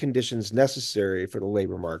create the conditions necessary for the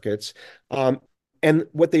labor markets. And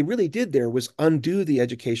what they really did there was undo the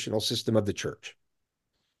educational system of the church,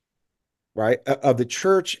 right? Of the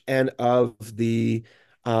church and of the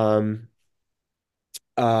um,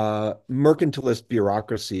 mercantilist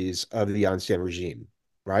bureaucracies of the Ancien regime,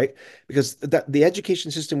 right? Because the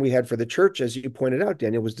education system we had for the church, as you pointed out,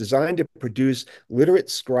 Daniel, was designed to produce literate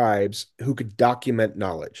scribes who could document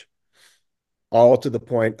knowledge, all to the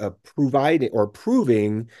point of providing or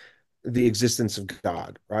proving the existence of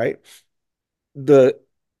God, right? The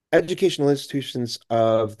educational institutions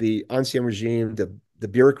of the Ancien regime, the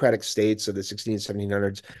bureaucratic states of the 1600s,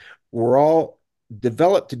 1700s, were all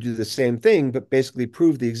developed to do the same thing, but basically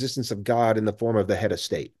prove the existence of God in the form of the head of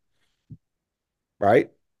state, right?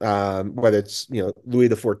 Whether it's Louis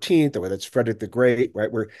the 14th or whether it's Frederick the Great,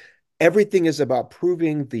 right? Where everything is about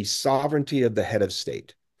proving the sovereignty of the head of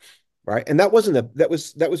state, right? And that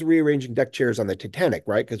was rearranging deck chairs on the Titanic,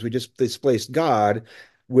 right? Because we just displaced God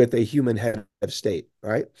with a human head of state,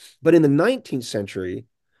 right? But in the 19th century,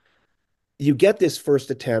 you get this first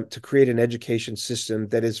attempt to create an education system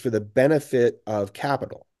that is for the benefit of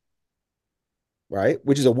capital, right?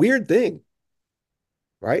 Which is a weird thing,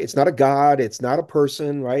 right? It's not a god, it's not a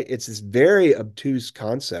person, right? It's this very obtuse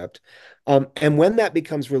concept. And when that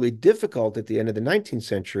becomes really difficult at the end of the 19th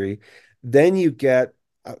century, then you get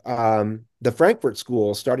the Frankfurt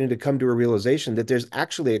School starting to come to a realization that there's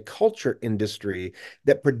actually a culture industry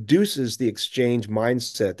that produces the exchange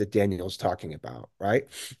mindset that Daniel's talking about, right?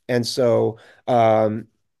 And so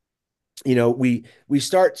we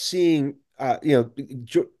start seeing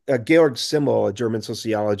Georg Simmel, a German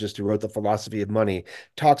sociologist who wrote The Philosophy of Money,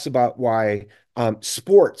 talks about why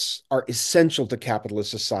sports are essential to capitalist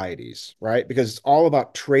societies, right? Because it's all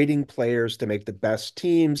about trading players to make the best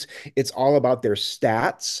teams. It's all about their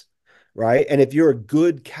stats, right? And if you're a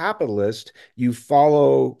good capitalist, you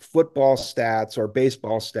follow football stats or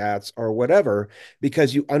baseball stats or whatever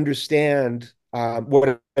because you understand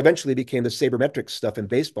what eventually became the sabermetric stuff in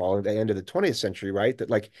baseball at the end of the 20th century, right? That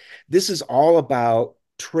like this is all about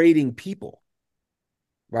trading people,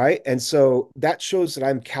 right? And so that shows that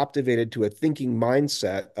I'm captivated to a thinking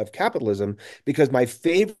mindset of capitalism because my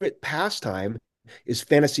favorite pastime is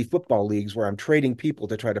fantasy football leagues where I'm trading people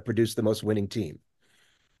to try to produce the most winning team.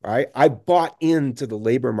 Right. I bought into the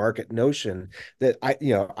labor market notion that I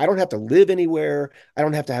don't have to live anywhere. I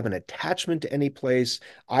don't have to have an attachment to any place.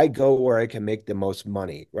 I go where I can make the most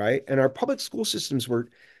money. Right. And our public school systems were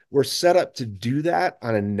set up to do that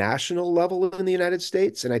on a national level in the United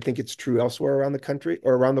States. And I think it's true elsewhere around the country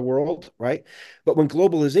or around the world. Right. But when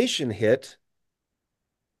globalization hit,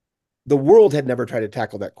 the world had never tried to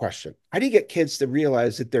tackle that question. How do you get kids to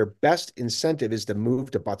realize that their best incentive is to move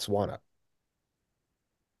to Botswana?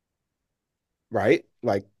 Right?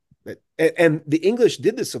 Like, and the English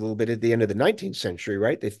did this a little bit at the end of the 19th century,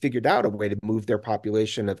 right? They figured out a way to move their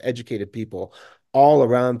population of educated people all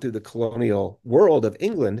around through the colonial world of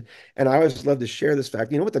England. And I always love to share this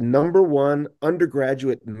fact. You know what the number one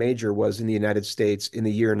undergraduate major was in the United States in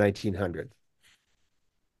the year 1900?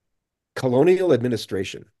 Colonial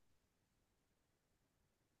administration.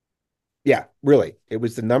 Yeah, really. It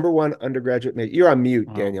was the number one undergraduate major. You're on mute,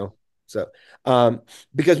 Wow. Daniel. So, um,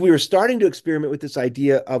 because we were starting to experiment with this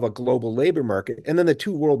idea of a global labor market, and then the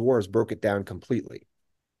two world wars broke it down completely,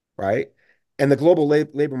 right? And the global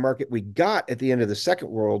labor market we got at the end of the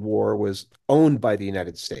Second World War was owned by the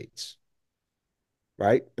United States,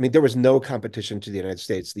 right? I mean, there was no competition to the United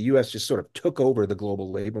States. The US just sort of took over the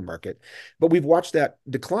global labor market, but we've watched that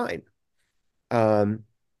decline. Um,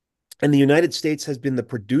 and the United States has been the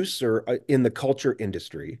producer in the culture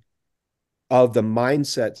industry of the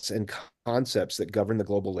mindsets and concepts that govern the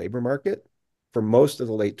global labor market for most of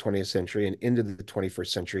the late 20th century and into the 21st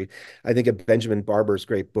century. I think of Benjamin Barber's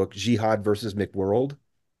great book, Jihad versus McWorld,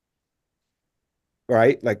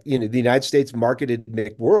 right? Like, the United States marketed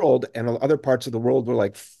McWorld, and other parts of the world were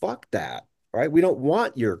like, fuck that, right? We don't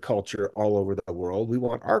want your culture all over the world. We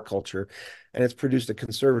want our culture. And it's produced a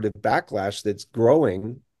conservative backlash that's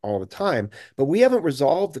growing all the time. But we haven't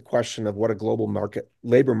resolved the question of what a global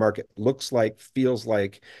labor market looks like, feels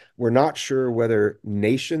like. We're not sure whether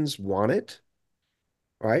nations want it,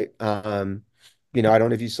 right? I don't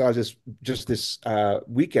know if you saw this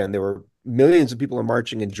weekend, there were millions of people are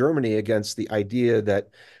marching in Germany against the idea that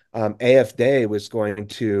AfD was going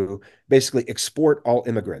to basically export all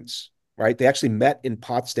immigrants, right? They actually met in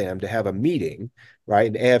Potsdam to have a meeting, right?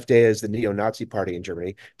 And AfD is the neo-Nazi party in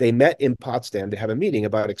Germany. They met in Potsdam to have a meeting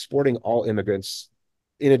about exporting all immigrants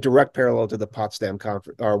in a direct parallel to the Potsdam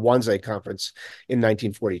conference or Wannsee conference in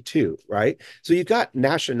 1942, right? So you've got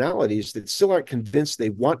nationalities that still aren't convinced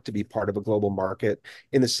they want to be part of a global market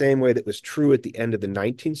in the same way that was true at the end of the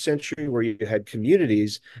 19th century, where you had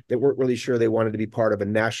communities that weren't really sure they wanted to be part of a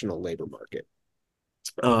national labor market.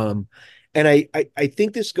 And I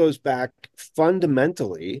think this goes back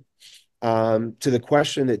fundamentally to the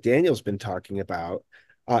question that Daniel's been talking about,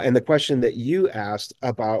 and the question that you asked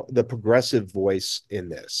about the progressive voice in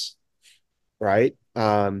this, right?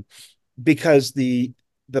 Because the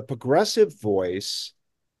progressive voice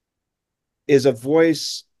is a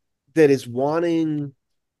voice that is wanting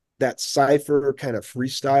that cipher kind of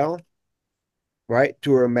freestyle, right?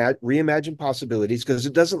 To reimagine possibilities, because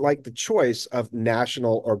it doesn't like the choice of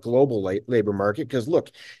national or global labor market. Because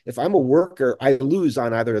look, if I'm a worker, I lose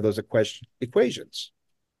on either of those equations,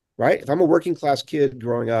 right? If I'm a working class kid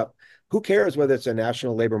growing up, who cares whether it's a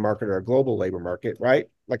national labor market or a global labor market, right?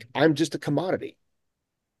 Like, I'm just a commodity,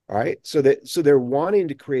 right? So they're wanting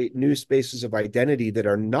to create new spaces of identity that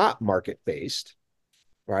are not market based,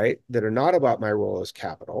 right? That are not about my role as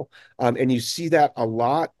capital. And you see that a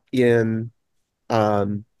lot in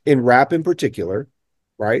rap in particular,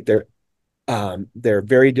 right? They're and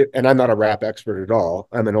I'm not a rap expert at all.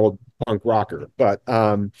 I'm an old punk rocker,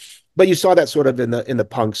 but you saw that sort of in the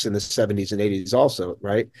punks in the 70s and 80s also,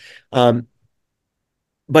 right? Um,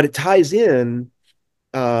 but it ties in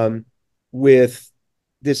with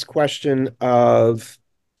this question of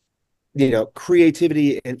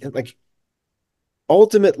creativity and like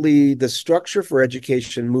ultimately the structure for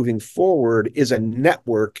education moving forward is a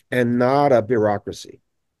network and not a bureaucracy.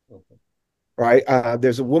 Okay. Right?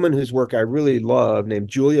 There's a woman whose work I really love named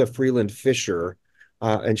Julia Freeland Fisher,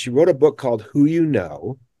 and she wrote a book called Who You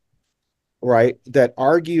Know, right? That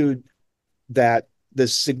argued that the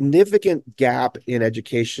significant gap in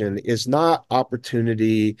education is not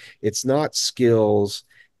opportunity, it's not skills,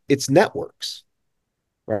 it's networks,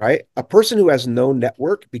 right? A person who has no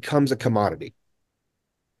network becomes a commodity,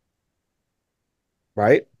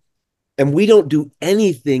 right? And we don't do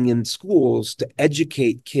anything in schools to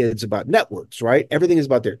educate kids about networks, right? Everything is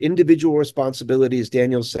about their individual responsibility. As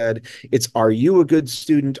Daniel said, it's, are you a good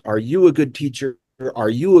student? Are you a good teacher? Are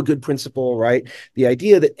you a good principal, right? The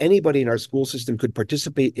idea that anybody in our school system could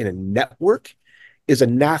participate in a network is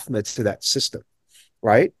anathema to that system,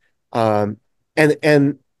 right? Um,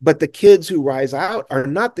 but the kids who rise out are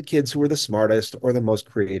not the kids who are the smartest or the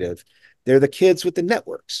most creative. They're the kids with the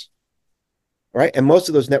networks, right? And most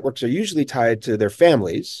of those networks are usually tied to their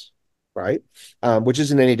families, right? Which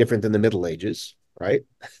isn't any different than the Middle Ages, right?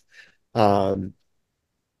 Um,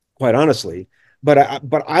 quite honestly. But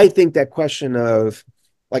I think that question of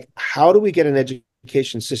like, how do we get an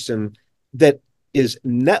education system that is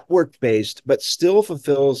network based but still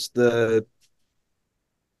fulfills the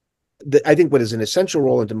I think what is an essential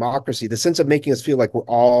role in democracy, the sense of making us feel like we're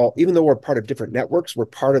all, even though we're part of different networks, we're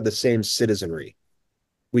part of the same citizenry,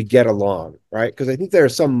 we get along, right? Because I think there are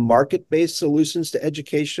some market-based solutions to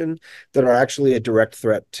education that are actually a direct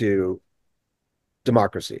threat to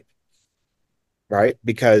democracy, right?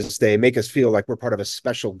 Because they make us feel like we're part of a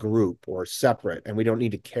special group or separate, and we don't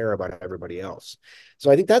need to care about everybody else. So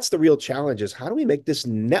I think that's the real challenge: is how do we make this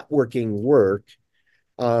networking work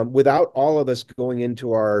without all of us going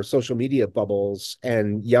into our social media bubbles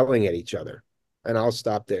and yelling at each other? And I'll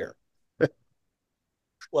stop there.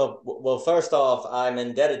 Well, first off, I'm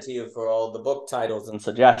indebted to you for all the book titles and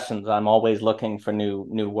suggestions. I'm always looking for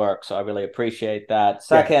new work, so I really appreciate that. Yeah,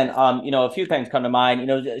 Second, a few things come to mind.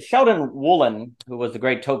 Sheldon Woolen, who was the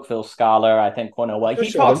great Tocqueville scholar, I think Cornell, for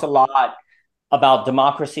he talks Sheldon. a lot about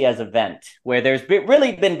democracy as event, where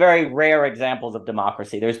really been very rare examples of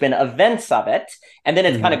democracy. There's been events of it, and then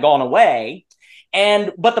it's kind Mm-hmm. of gone away.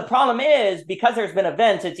 But the problem is, because there's been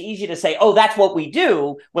events, it's easy to say, oh, that's what we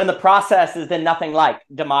do, when the process has been nothing like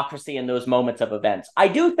democracy in those moments of events. I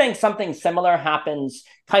do think something similar happens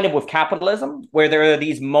kind of with capitalism, where there are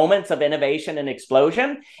these moments of innovation and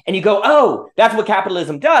explosion, and you go, oh, that's what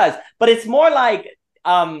capitalism does. But it's more like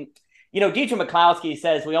Dietrich McCloskey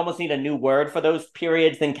says we almost need a new word for those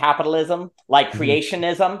periods than capitalism, like Mm-hmm.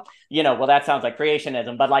 creationism. Well, that sounds like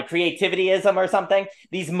creationism, but like creativityism or something.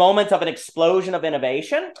 These moments of an explosion of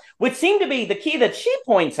innovation, which seem to be the key that she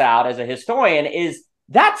points out as a historian, is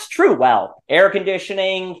that's true. Well, air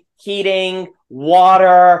conditioning, heating,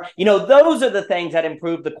 water, those are the things that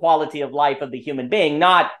improve the quality of life of the human being,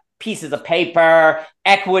 not pieces of paper,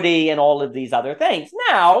 equity, and all of these other things.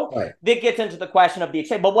 Now, Right. that gets into the question of the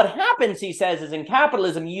exchange. But what happens, he says, is in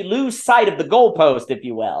capitalism, you lose sight of the goalpost, if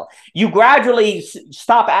you will. You gradually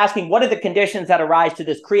stop asking what are the conditions that arise to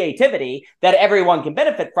this creativity that everyone can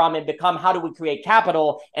benefit from, and become how do we create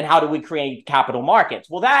capital and how do we create capital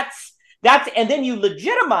markets? Well, and then you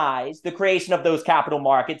legitimize the creation of those capital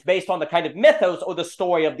markets based on the kind of mythos or the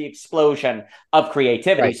story of the explosion of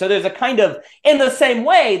creativity. Right. So there's a kind of, in the same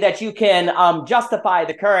way that you can justify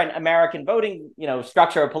the current American voting,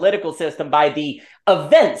 structure or political system by the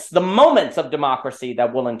events, the moments of democracy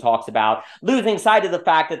that Woolen talks about, losing sight of the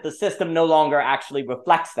fact that the system no longer actually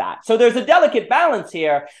reflects that. So there's a delicate balance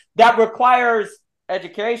here that requires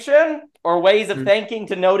education or ways of thinking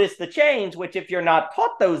to notice the change, which if you're not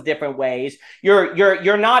taught those different ways,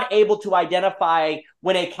 you're not able to identify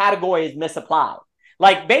when a category is misapplied.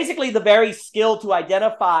 Like basically the very skill to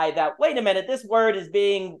identify that, wait a minute, this word is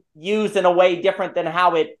being used in a way different than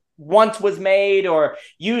how it once was made, or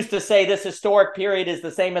used to say this historic period is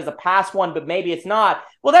the same as a past one, but maybe it's not.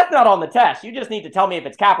 Well, that's not on the test. You just need to tell me if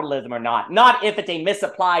it's capitalism or not if it's a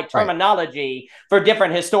misapplied Right. terminology for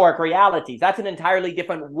different historic realities. That's an entirely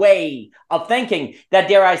different way of thinking that,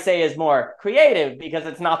 dare I say, is more creative, because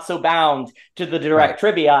it's not so bound to the Right. direct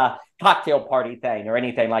trivia cocktail party thing or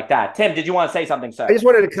anything like that. Tim, did you want to say something, I sir? just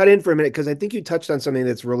wanted to cut in for a minute because I think you touched on something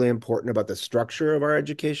that's really important about the structure of our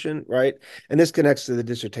education, right? And this connects to the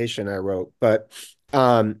dissertation I wrote, but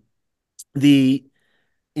the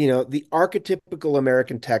the archetypical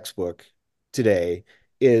American textbook today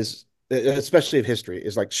is, especially of history,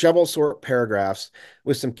 is like shovel sort paragraphs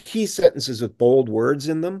with some key sentences with bold words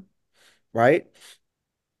in them, right?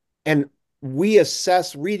 And we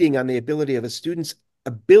assess reading on the ability of a student's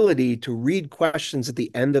ability to read questions at the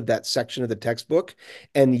end of that section of the textbook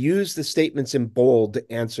and use the statements in bold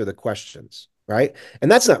to answer the questions, right? And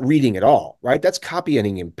that's not reading at all, right? That's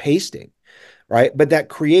copying and pasting, right? But that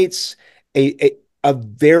creates a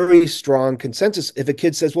very strong consensus. If a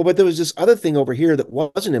kid says, well, but there was this other thing over here that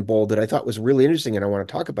wasn't in bold that I thought was really interesting and I want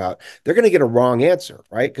to talk about, they're going to get a wrong answer,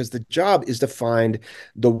 right? Because the job is to find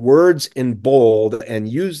the words in bold and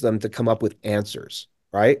use them to come up with answers,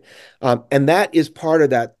 right? And that is part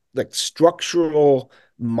of that like structural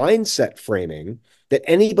mindset framing that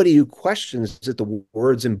anybody who questions that the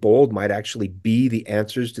words in bold might actually be the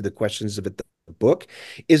answers to the questions of the book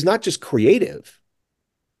is not just creative,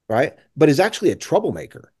 right? But is actually a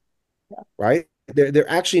troublemaker, right? They're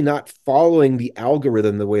actually not following the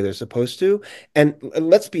algorithm the way they're supposed to. And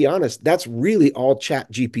let's be honest, that's really all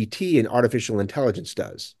Chat GPT and artificial intelligence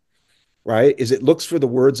does, right? Is it looks for the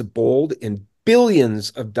words bold in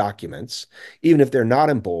billions of documents, even if they're not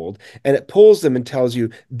in bold, and it pulls them and tells you,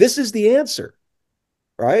 this is the answer,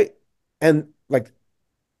 right? And like,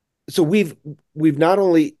 so we've not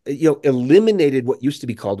only eliminated what used to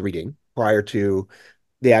be called reading prior to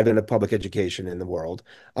the advent of public education in the world.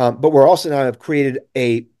 But we're also now have created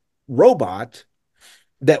a robot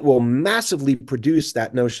that will massively produce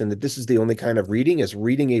that notion that this is the only kind of reading is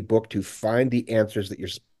reading a book to find the answers that you're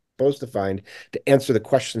supposed to find to answer the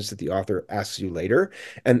questions that the author asks you later.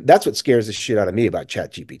 And that's what scares the shit out of me about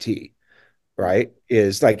Chat GPT, right?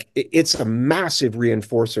 Is like it's a massive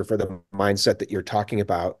reinforcer for the mindset that you're talking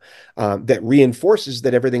about, that reinforces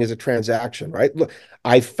that everything is a transaction, right? Look,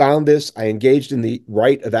 I found this, I engaged in the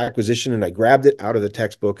right of acquisition, and I grabbed it out of the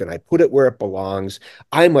textbook and I put it where it belongs.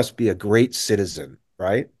 I must be a great citizen,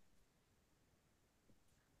 right?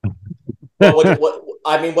 Well, what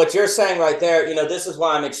I mean, what you're saying right there, this is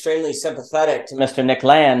why I'm extremely sympathetic to Mr. Nick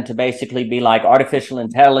Land to basically be like artificial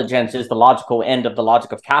intelligence is the logical end of the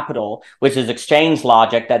logic of capital, which is exchange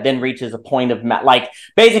logic that then reaches a point of like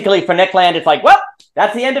basically for Nick Land, it's like, well,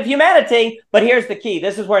 that's the end of humanity. But here's the key.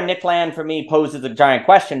 This is where Nick Land for me poses a giant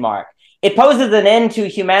question mark. It poses an end to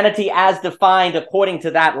humanity as defined according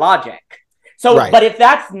to that logic. So, but if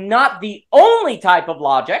that's not the only type of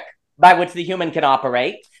logic by which the human can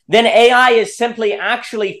operate, then AI is simply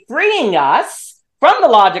actually freeing us from the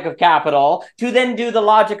logic of capital to then do the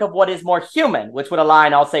logic of what is more human, which would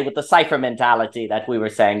align, I'll say, with the cipher mentality that we were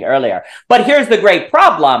saying earlier. But here's the great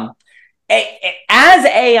problem. As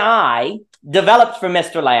AI developed for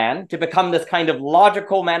Mr. Land to become this kind of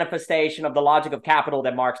logical manifestation of the logic of capital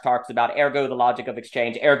that Marx talks about, ergo the logic of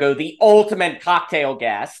exchange, ergo the ultimate cocktail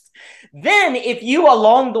guest, then if you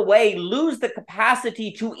along the way lose the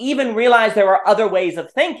capacity to even realize there are other ways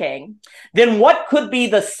of thinking, then what could be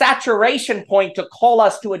the saturation point to call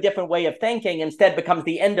us to a different way of thinking instead becomes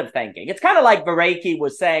the end of thinking. It's kind of like Vereki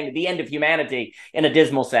was saying the end of humanity in a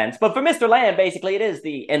dismal sense, but for Mr. Land, basically it is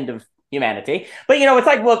the end of humanity. But, it's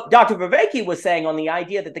like what Dr. Vereki was saying on the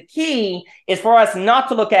idea that the key is for us not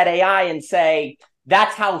to look at AI and say,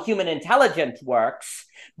 that's how human intelligence works,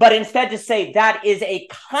 but instead to say that is a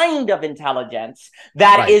kind of intelligence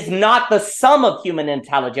that is not the sum of human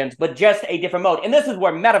intelligence, but just a different mode. And this is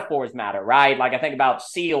where metaphors matter, right? Like I think about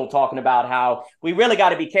Seal talking about how we really got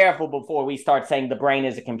to be careful before we start saying the brain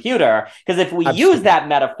is a computer, because if we use that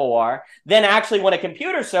metaphor, then actually when a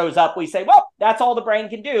computer shows up, we say, well, that's all the brain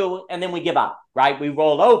can do, and then we give up. Right? We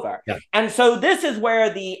roll over. Yeah. And so this is where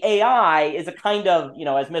the AI is a kind of,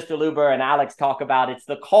 as Mr. Luber and Alex talk about, it's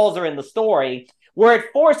the causer in the story where it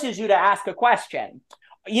forces you to ask a question.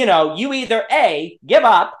 You either A, give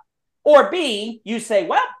up, or B, you say,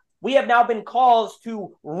 well, we have now been caused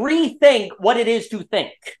to rethink what it is to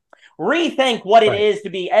think, rethink what it is to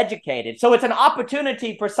be educated. So it's an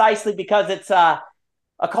opportunity precisely because it's a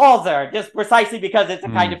causer, just precisely because it's a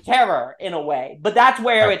kind of terror in a way. But that's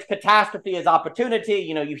where it's catastrophe is opportunity.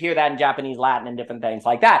 You hear that in Japanese, Latin, and different things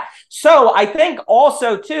like that. So I think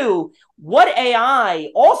also, too, what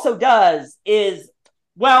AI also does is,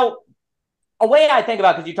 well, a way I think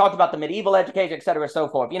about, because you talked about the medieval education, et cetera, so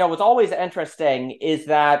forth. What's always interesting is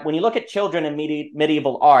that when you look at children in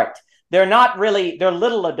medieval art, they're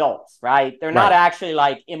little adults, right? They're not actually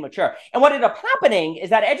like immature. And what ended up happening is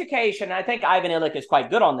that education, I think Ivan Illich is quite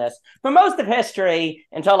good on this, for most of history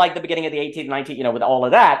until like the beginning of the 18th, 19th, with all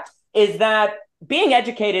of that, is that being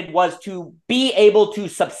educated was to be able to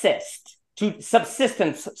subsist, to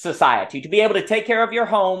subsistence society, to be able to take care of your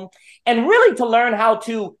home and really to learn how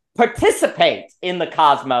to participate in the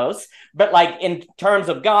cosmos, but like in terms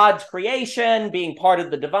of God's creation, being part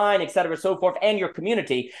of the divine, et cetera, so forth, and your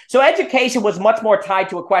community. So education was much more tied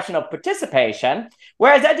to a question of participation,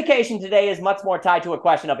 whereas education today is much more tied to a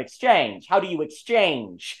question of exchange. How do you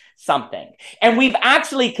exchange something? And we've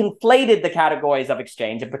actually conflated the categories of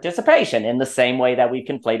exchange and participation in the same way that we've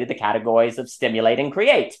conflated the categories of stimulate and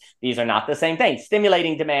create. These are not the same thing.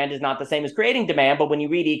 Stimulating demand is not the same as creating demand, but when you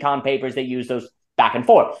read econ papers, they use those back and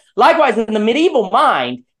forth. Likewise, in the medieval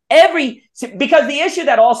mind, because the issue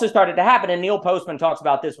that also started to happen, and Neil Postman talks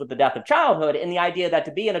about this with the death of childhood, and the idea that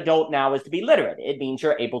to be an adult now is to be literate. It means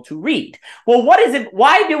you're able to read. Well, what is it?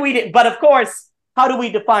 Why do we? But of course, how do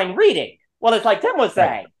we define reading? Well, it's like Tim was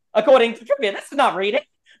saying, according to trivia, this is not reading.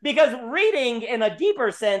 Because reading in a deeper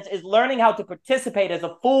sense is learning how to participate as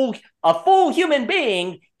a full human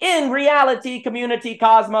being in reality, community,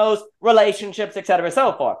 cosmos, relationships, et cetera,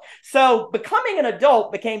 so forth. So becoming an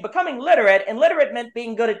adult became becoming literate, and literate meant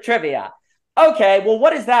being good at trivia. Okay, well, what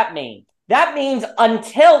does that mean? That means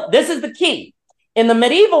this is the key. In the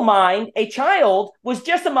medieval mind, a child was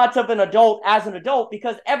just as much of an adult as an adult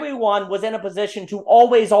because everyone was in a position to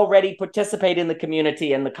always already participate in the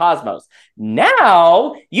community and the cosmos.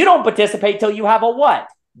 Now, you don't participate till you have a what?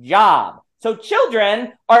 Job. So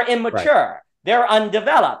children are immature. They're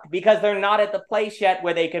undeveloped because they're not at the place yet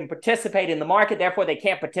where they can participate in the market. Therefore, they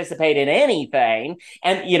can't participate in anything,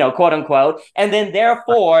 and quote unquote. And then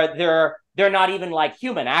therefore, they're not even like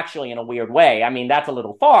human, actually, in a weird way. I mean, that's a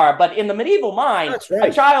little far, but in the medieval mind,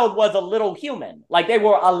 a child was a little human, like they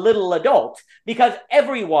were a little adult, because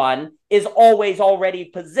everyone is always already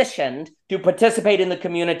positioned to participate in the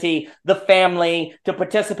community, the family, to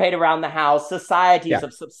participate around the house, societies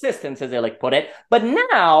of subsistence, as Illich put it. But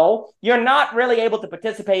now you're not really able to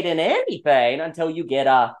participate in anything until you get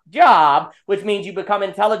a job, which means you become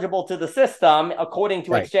intelligible to the system according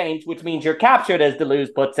to exchange, which means you're captured, as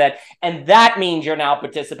Deleuze puts it. And that means you're now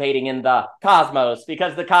participating in the cosmos,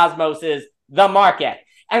 because the cosmos is the market.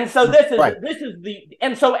 And so Right.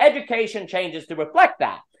 so education changes to reflect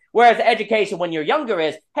that. Whereas education when you're younger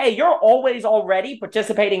is, hey, you're always already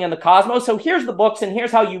participating in the cosmos. So here's the books and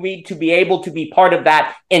here's how you read to be able to be part of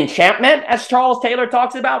that enchantment, as Charles Taylor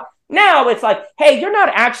talks about. Now it's like, hey, you're not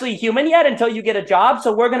actually human yet until you get a job.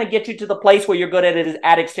 So we're going to get you to the place where you're good at it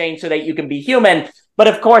at exchange so that you can be human. But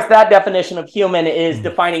of course, that definition of human is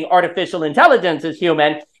defining artificial intelligence as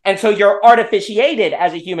human. And so you're artificiated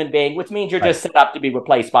as a human being, which means you're just set up to be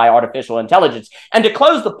replaced by artificial intelligence. And to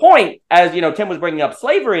close the point, as you know, Tim was bringing up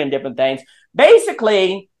slavery and different things.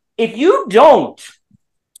 Basically, if you don't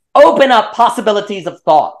open up possibilities of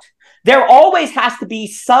thought, there always has to be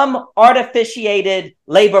some artificiated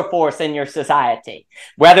labor force in your society,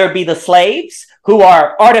 whether it be the slaves who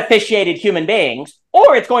are artificiated human beings,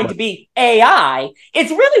 or it's going to be AI. It's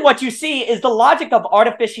really what you see is the logic of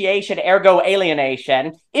artificiation, ergo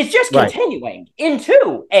alienation, is just continuing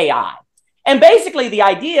into AI. And basically the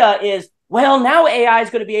idea is, well, now AI is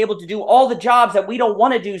going to be able to do all the jobs that we don't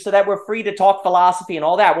want to do so that we're free to talk philosophy and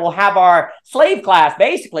all that. We'll have our slave class,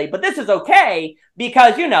 basically, but this is okay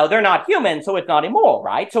because, you know, they're not human, so it's not immoral,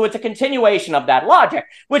 right? So it's a continuation of that logic,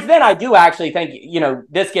 which then I do actually think, you know,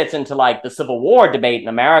 this gets into like the Civil War debate in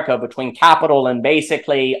America between capital and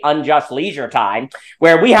basically unjust leisure time,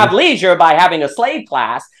 where we have leisure by having a slave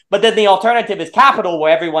class, but then the alternative is capital,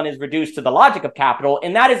 where everyone is reduced to the logic of capital.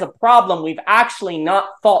 And that is a problem we've actually not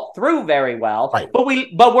thought through very well. Right. But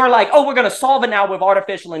we're like, oh, we're going to solve it now with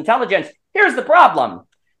artificial intelligence. Here's the problem.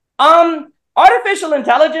 Artificial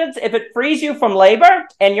intelligence, if it frees you from labor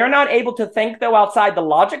and you're not able to think, though, outside the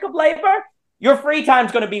logic of labor, your free time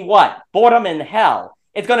is going to be what? Boredom and hell.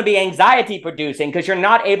 It's going to be anxiety producing because you're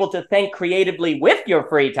not able to think creatively with your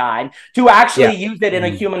free time to actually use it in a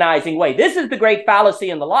humanizing way. This is the great fallacy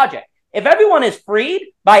in the logic. If everyone is freed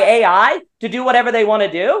by AI to do whatever they want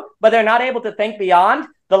to do, but they're not able to think beyond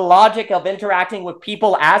the logic of interacting with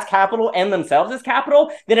people as capital and themselves as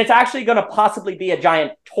capital, then it's actually going to possibly be a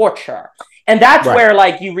giant torture. And that's where,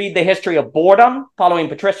 like, you read the history of boredom following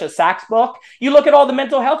Patricia Sachs' book. You look at all the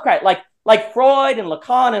mental health crises, like Freud and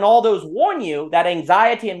Lacan and all those warn you that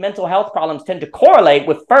anxiety and mental health problems tend to correlate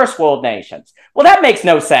with first world nations. Well, that makes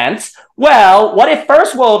no sense. Well, what if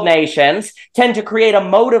first world nations tend to create a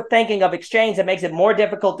mode of thinking of exchange that makes it more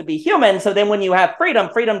difficult to be human? So then when you have freedom,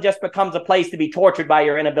 freedom just becomes a place to be tortured by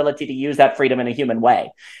your inability to use that freedom in a human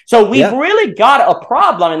way. So we've really got a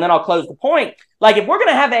problem. And then I'll close the point. Like, if we're going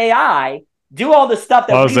to have AI do all the stuff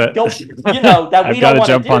that we don't, you know, that we don't want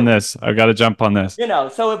to do. I've got to jump on this. I've got to jump on this. You know,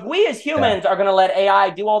 so if we as humans are going to let AI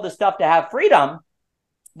do all the stuff to have freedom,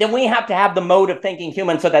 then we have to have the mode of thinking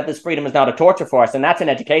human so that this freedom is not a torture for us. And that's an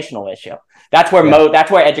educational issue. That's where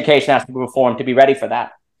that's where education has to be reformed to be ready for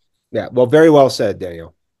that. Yeah. Well, very well said,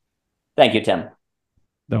 Daniel. Thank you, Tim.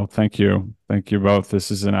 No, thank you. Thank you both.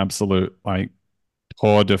 This is an absolute, like,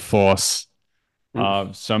 tour de force.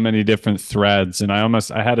 So many different threads, and I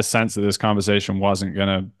had a sense that this conversation wasn't going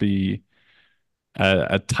to be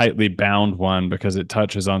a tightly bound one because it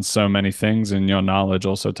touches on so many things, and your knowledge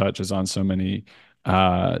also touches on so many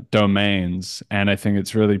domains. And I think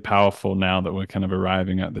it's really powerful now that we're kind of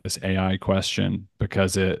arriving at this AI question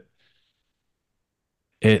because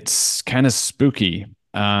it's kind of spooky.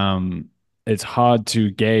 It's hard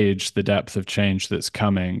to gauge the depth of change that's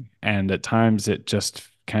coming, and at times it just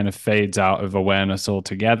kind of fades out of awareness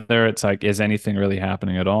altogether. It's like, is anything really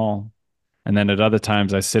happening at all? And then at other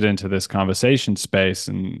times I sit into this conversation space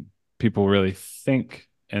and people really think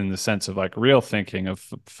in the sense of like real thinking of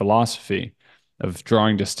philosophy, of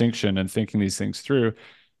drawing distinction and thinking these things through.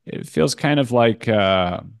 It feels kind of like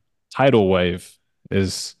a tidal wave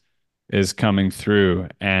is coming through,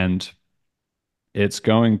 and it's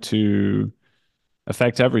going to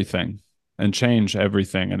affect everything and change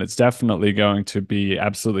everything. And it's definitely going to be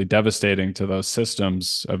absolutely devastating to those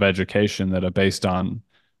systems of education that are based on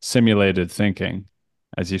simulated thinking,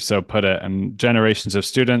 as you've so put it. And generations of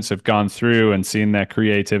students have gone through and seen their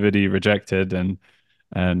creativity rejected and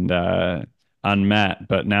unmet.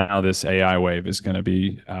 But now this AI wave is going to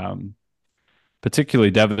be particularly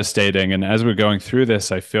devastating. And as we're going through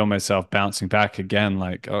this, I feel myself bouncing back again,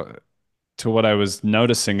 like to what I was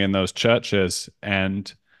noticing in those churches.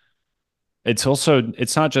 And it's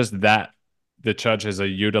not just that the churches are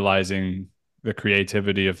utilizing the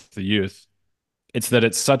creativity of the youth. It's that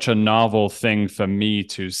it's such a novel thing for me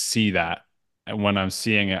to see that. And when I'm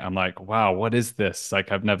seeing it, I'm like, wow, what is this?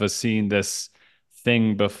 Like, I've never seen this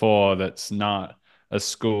thing before that's not a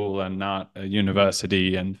school and not a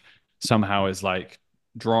university, and somehow is like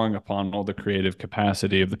drawing upon all the creative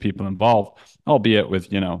capacity of the people involved, albeit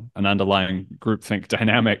with, you know, an underlying groupthink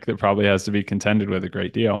dynamic that probably has to be contended with a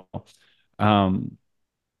great deal.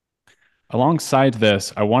 alongside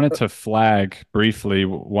this, I wanted to flag briefly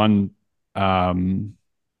one um,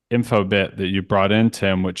 info bit that you brought in,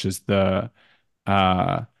 Tim, which is uh,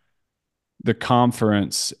 the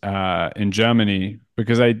conference in Germany,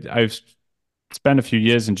 because I've spent a few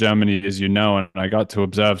years in Germany, as you know, and I got to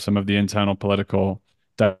observe some of the internal political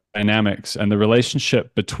dynamics and the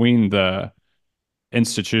relationship between the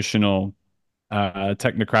institutional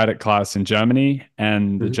technocratic class in Germany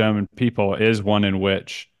and the Mhm. German people is one in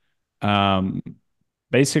which um,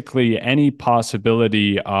 basically any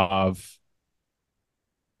possibility of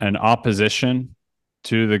an opposition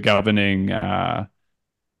to the governing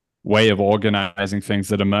way of organizing things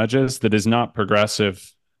that emerges that is not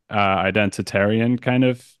progressive, identitarian kind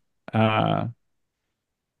of uh,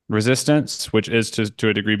 resistance, which is to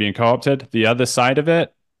a degree being co-opted. The other side of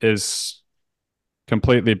it is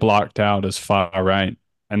completely blocked out as far right.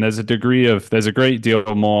 And there's a great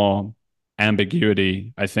deal more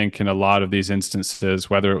ambiguity, I think, in a lot of these instances,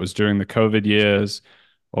 whether it was during the COVID years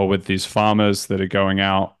or with these farmers that are going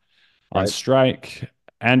out on Right. strike.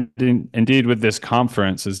 And indeed, with this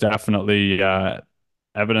conference, is definitely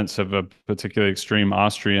evidence of a particularly extreme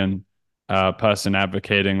Austrian person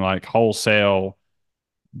advocating like wholesale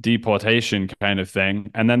deportation kind of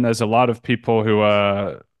thing. And then there's a lot of people who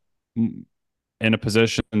are in a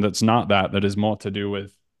position that's not that, that is more to do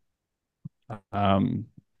with um,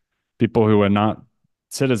 people who are not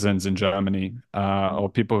citizens in Germany or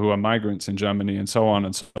people who are migrants in Germany and so on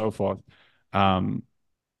and so forth. Um,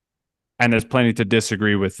 and there's plenty to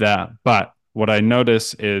disagree with that. But what I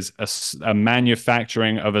notice is a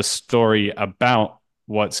manufacturing of a story about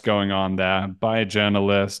what's going on there by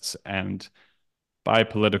journalists and by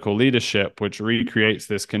political leadership, which recreates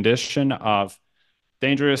this condition of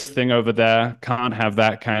dangerous thing over there, can't have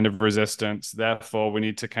that kind of resistance. Therefore, we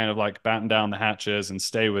need to kind of like batten down the hatches and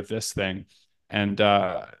stay with this thing. And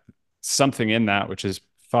something in that, which is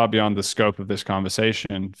far beyond the scope of this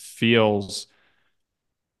conversation, feels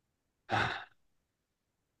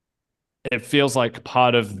it feels like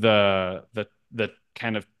part of the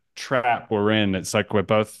kind of trap we're in. It's like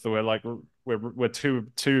we're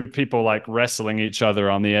two people like wrestling each other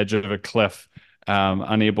on the edge of a cliff,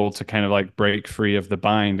 unable to kind of like break free of the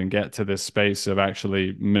bind and get to this space of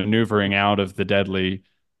actually maneuvering out of the deadly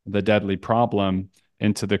problem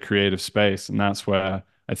into the creative space. And that's where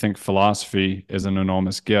I think philosophy is an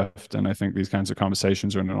enormous gift. And I think these kinds of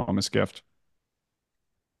conversations are an enormous gift.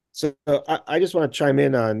 So I just want to chime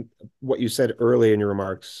in on what you said early in your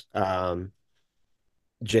remarks,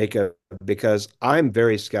 Jacob, because I'm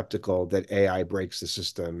very skeptical that AI breaks the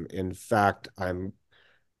system. In fact, I'm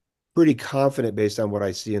pretty confident based on what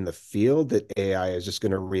I see in the field that AI is just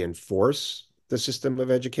going to reinforce the system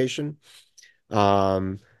of education.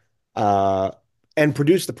 Um, uh, and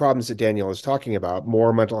produce the problems that Daniel is talking about,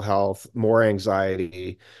 more mental health, more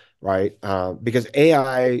anxiety, right? Because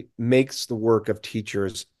AI makes the work of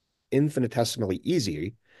teachers infinitesimally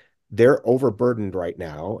easy. They're overburdened right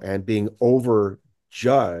now and being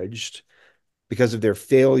overjudged because of their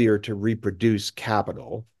failure to reproduce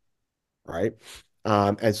capital, right?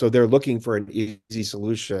 And so they're looking for an easy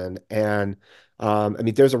solution. And I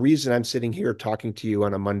mean, there's a reason I'm sitting here talking to you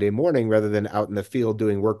on a Monday morning rather than out in the field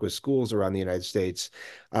doing work with schools around the United States,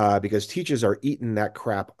 because teachers are eating that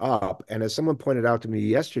crap up. And as someone pointed out to me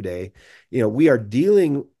yesterday, we are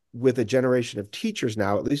dealing with a generation of teachers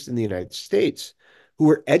now, at least in the United States, who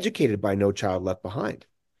were educated by No Child Left Behind,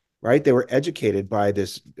 right? They were educated by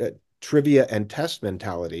this trivia and test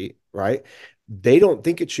mentality, right? They don't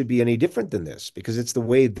think it should be any different than this because it's the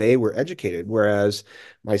way they were educated. Whereas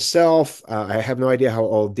myself, I have no idea how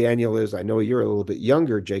old Daniel is. I know you're a little bit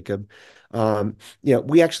younger, Jacob.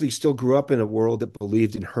 We actually still grew up in a world that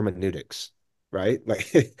believed in hermeneutics, right? Like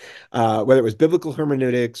whether it was biblical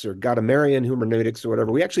hermeneutics or Gadamerian hermeneutics or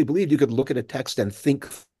whatever, we actually believed you could look at a text and think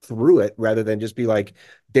through it rather than just be like,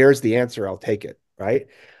 there's the answer, I'll take it, right?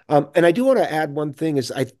 And I do want to add one thing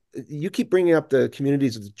is you keep bringing up the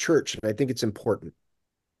communities of the church, and I think it's important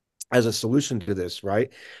as a solution to this,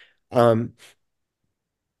 right? Um,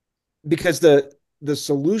 because the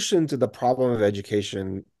solution to the problem of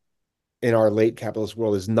education in our late capitalist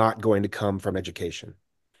world is not going to come from education.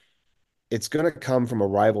 It's going to come from a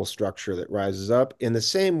rival structure that rises up in the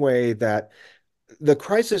same way that the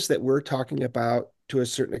crisis that we're talking about to a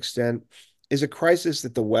certain extent is a crisis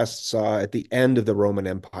that the West saw at the end of the Roman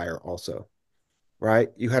Empire also, right?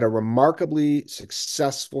 You had a remarkably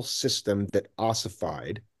successful system that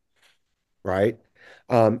ossified, right?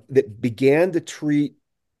 That began to treat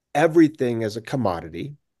everything as a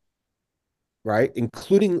commodity, right?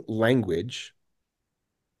 Including language,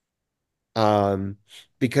 Um,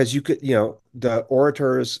 because you could, the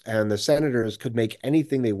orators and the senators could make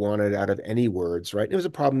anything they wanted out of any words, right? It was a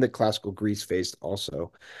problem that classical Greece faced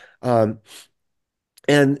also. Um,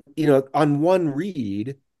 and, on one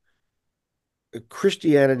read,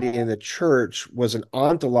 Christianity and the church was an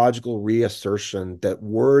ontological reassertion that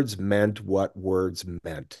words meant what words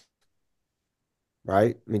meant,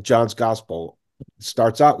 right? I mean, John's gospel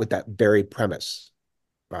starts out with that very premise,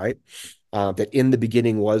 right? That in the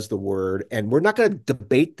beginning was the word. And we're not going to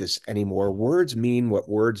debate this anymore. Words mean what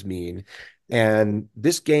words mean. And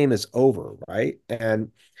this game is over, right?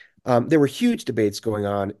 And there were huge debates going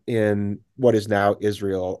on in what is now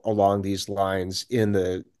Israel along these lines in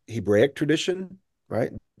the Hebraic tradition,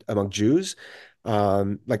 right? Among Jews.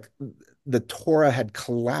 Like the Torah had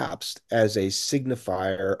collapsed as a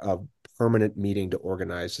signifier of permanent meaning to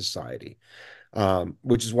organize society,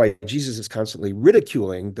 which is why Jesus is constantly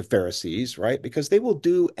ridiculing the Pharisees, right? Because they will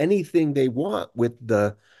do anything they want with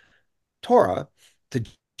the Torah to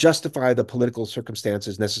justify the political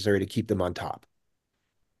circumstances necessary to keep them on top,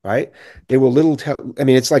 right? They will I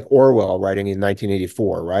mean, it's like Orwell writing in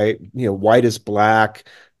 1984, right? White is black,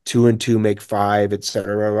 two and two make five,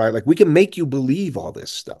 etc. Right? Like we can make you believe all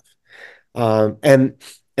this stuff. And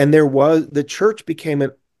the church became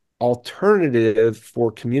an alternative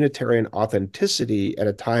for communitarian authenticity at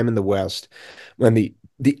a time in the West when the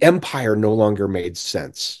empire no longer made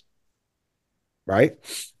sense, right?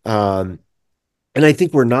 Um, and I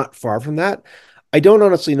think we're not far from that. I don't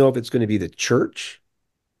honestly know if it's going to be the church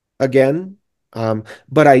again.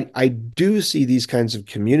 But I do see these kinds of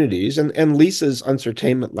communities, and Lisa's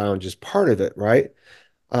Uncertainment Lounge is part of it, right?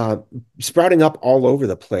 uh, Sprouting up all over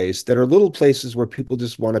the place that are little places where people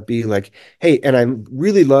just want to be like, hey, and I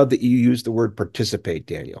really love that you use the word participate,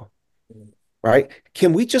 Daniel, right?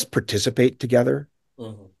 Can we just participate together?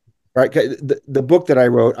 Mm-hmm. Right? The book that I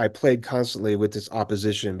wrote, I played constantly with this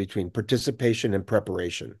opposition between participation and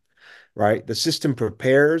preparation, right? The system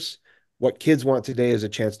prepares. What kids want today is a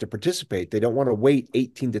chance to participate. They don't want to wait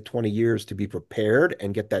 18 to 20 years to be prepared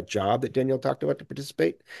and get that job that Danielle talked about to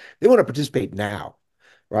participate. They want to participate now,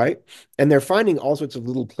 right? And they're finding all sorts of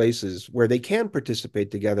little places where they can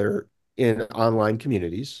participate together in online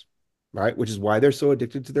communities, right? Which is why they're so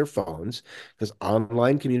addicted to their phones, because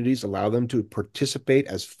online communities allow them to participate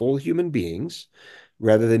as full human beings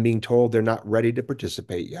rather than being told they're not ready to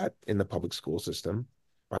participate yet in the public school system,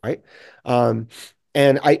 right? Um,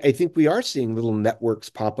 and I think we are seeing little networks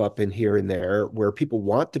pop up in here and there where people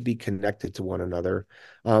want to be connected to one another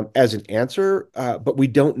as an answer, but we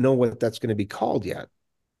don't know what that's going to be called yet,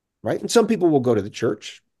 right? And some people will go to the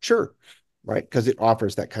church, sure, right? Because it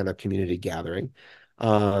offers that kind of community gathering.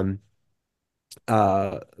 Um,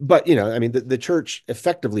 but I mean, the church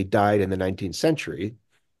effectively died in the 19th century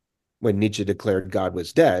when Nietzsche declared God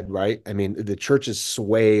was dead, right? I mean, the church's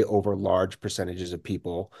sway over large percentages of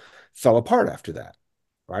people fell apart after that,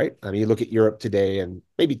 right? I mean, you look at Europe today, and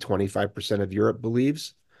maybe 25% of Europe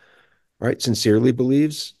believes, right? Sincerely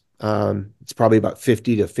believes. It's probably about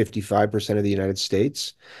 50 to 55% of the United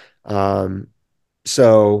States. Um,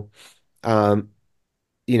 so, um,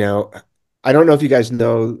 you know, I don't know if you guys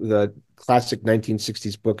know the classic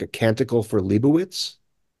 1960s book, A Canticle for Leibowitz.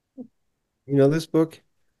 You know this book?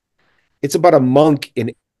 It's about a monk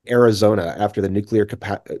in Arizona after the nuclear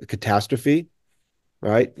catastrophe,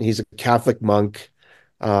 right? He's a Catholic monk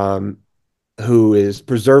um, who is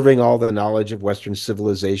preserving all the knowledge of Western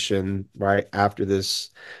civilization, right? After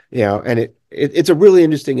this, and it's a really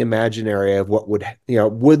interesting imaginary of what would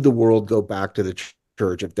the world go back to the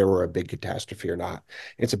church if there were a big catastrophe or not?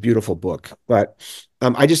 It's a beautiful book, but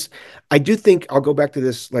I do think I'll go back to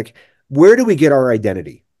this, like, where do we get our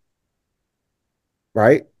identity,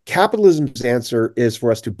 right? Capitalism's answer is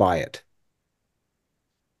for us to buy it,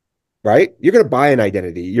 right? You're going to buy an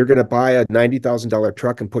identity. You're going to buy a $90,000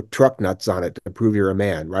 truck and put truck nuts on it to prove you're a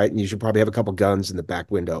man, right? And you should probably have a couple guns in the back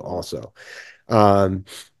window also. Um,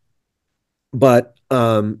 but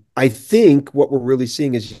I think what we're really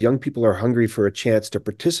seeing is young people are hungry for a chance to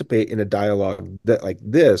participate in a dialogue that like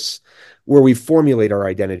this, where we formulate our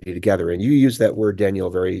identity together. And you use that word, Daniel,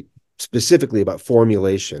 very specifically about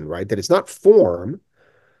formulation, right? That it's not form,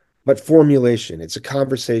 but formulation. It's a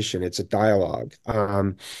conversation. It's a dialogue.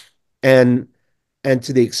 And and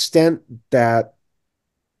to the extent that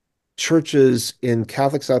churches in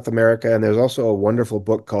Catholic South America, and there's also a wonderful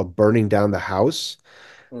book called Burning Down the House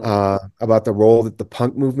about the role that the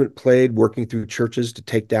punk movement played working through churches to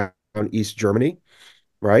take down East Germany,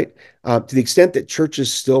 right? To the extent that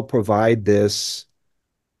churches still provide this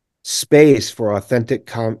space for authentic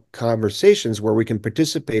conversations where we can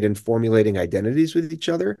participate in formulating identities with each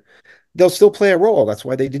other, they'll still play a role. That's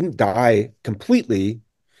why they didn't die completely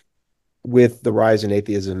with the rise in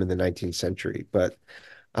atheism in the 19th century. But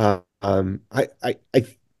I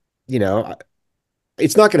you know,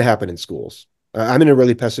 it's not going to happen in schools. I'm in a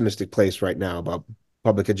really pessimistic place right now about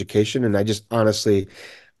public education, and I just honestly,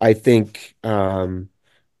 I think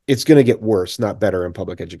it's going to get worse, not better, in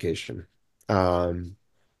public education. Um,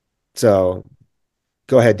 so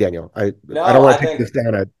go ahead, Daniel. I don't No, want I to take think this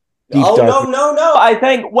down a deep Oh, dark. no, no, no. I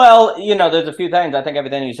think, well, there's a few things. I think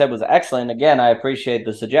everything you said was excellent. Again, I appreciate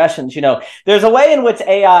the suggestions. There's a way in which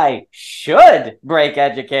AI should break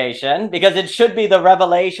education because it should be the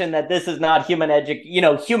revelation that this is not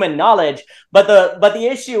human knowledge. But the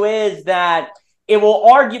issue is that it will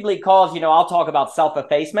arguably cause, I'll talk about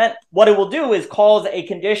self-effacement. What it will do is cause a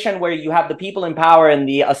condition where you have the people in power and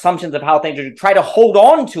the assumptions of how things are to try to hold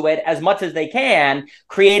on to it as much as they can,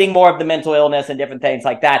 creating more of the mental illness and different things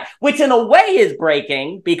like that, which in a way is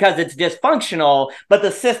breaking because it's dysfunctional, but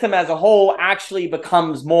the system as a whole actually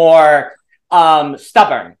becomes more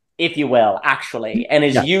stubborn, if you will, actually, and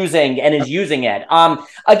is Yeah. using it.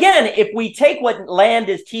 Again, if we take what Land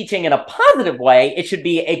is teaching in a positive way, it should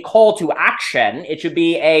be a call to action. It should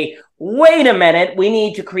be a wait a minute, we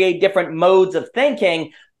need to create different modes of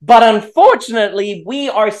thinking. But unfortunately, we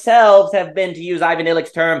ourselves have been, to use Ivan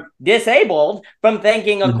Illich's term, disabled from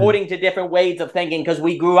thinking according to different ways of thinking because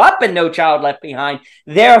we grew up in No Child Left Behind.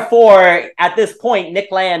 Therefore, at this point,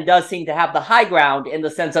 Nick Land does seem to have the high ground in the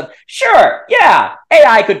sense of, sure, yeah,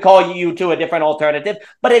 AI could call you to a different alternative,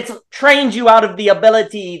 but it's trained you out of the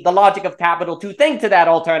ability, the logic of capital to think to that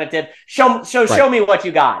alternative. Show me what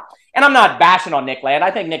you got. And I'm not bashing on Nick Land.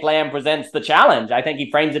 I think Nick Land presents the challenge. I think he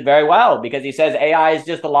frames it very well because he says AI is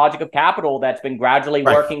just the logic of capital that's been gradually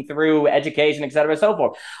working through education, et cetera, and so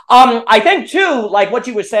forth. I think too, like what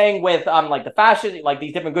you were saying with like the fascists, like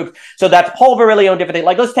these different groups. So that's Paul Virilio and different things.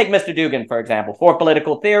 Like let's take Mr. Dugin, for example, for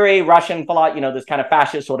political theory, Russian philosophy, this kind of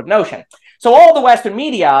fascist sort of notion. So all the Western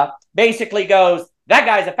media basically goes, that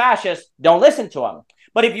guy's a fascist, don't listen to him.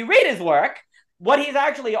 But if you read his work, what he's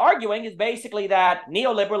actually arguing is basically that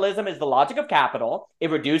neoliberalism is the logic of capital. It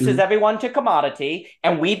reduces everyone to commodity,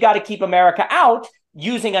 and we've got to keep America out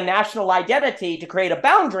using a national identity to create a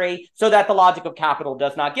boundary so that the logic of capital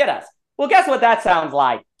does not get us. Well, guess what that sounds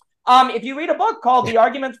like? If you read a book called The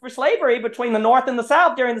Arguments for Slavery between the North and the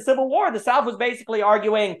South during the Civil War, the South was basically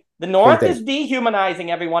arguing the North is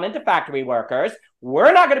dehumanizing everyone into factory workers.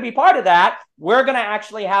 We're not going to be part of that. We're going to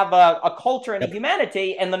actually have a culture and a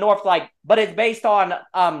humanity. And the North's like, but it's based on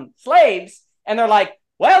slaves. And they're like,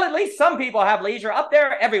 well, at least some people have leisure. Up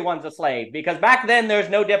there, everyone's a slave. Because back then, there's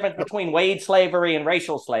no difference between wage slavery and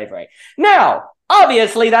racial slavery. Now,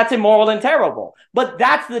 obviously, that's immoral and terrible. But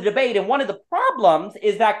that's the debate. And one of the problems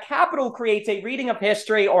is that capital creates a reading of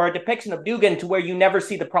history or a depiction of Dugin to where you never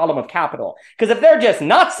see the problem of capital. Because if they're just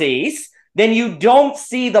Nazis, then you don't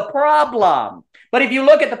see the problem. But if you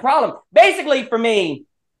look at the problem, basically for me,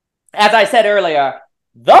 as I said earlier,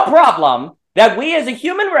 the problem that we as a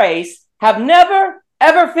human race have never,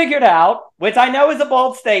 ever figured out, which I know is a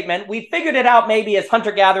bold statement. We figured it out maybe as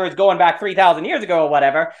hunter-gatherers going back 3,000 years ago or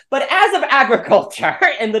whatever. But as of agriculture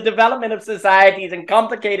and the development of societies and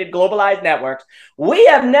complicated globalized networks, we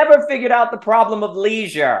have never figured out the problem of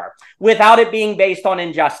leisure without it being based on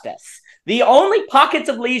injustice. The only pockets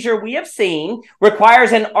of leisure we have seen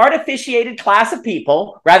requires an artificiated class of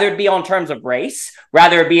people, rather it be on terms of race,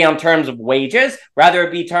 rather it be on terms of wages, rather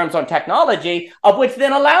it be terms on technology, of which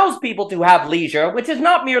then allows people to have leisure, which is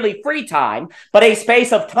not merely free time, but a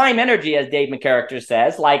space of time energy, as Dave McCarricker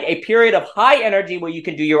says, like a period of high energy where you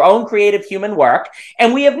can do your own creative human work.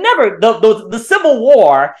 And we have never, the Civil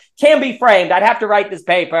War can be framed, I'd have to write this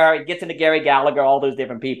paper, it gets into Gary Gallagher, all those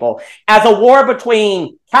different people, as a war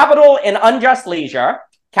between capital and unjust leisure.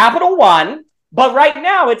 Capital won, but right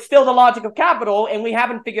now it's still the logic of capital, and we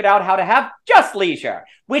haven't figured out how to have just leisure,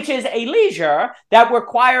 which is a leisure that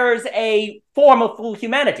requires a form of full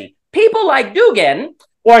humanity. People like Dugin,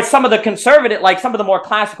 or some of the conservative, like some of the more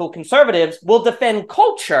classical conservatives, will defend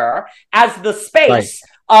culture as the space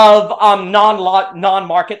of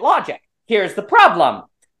non-market logic. Here's the problem.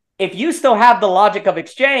 If you still have the logic of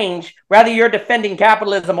exchange, whether you're defending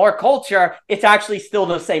capitalism or culture, it's actually still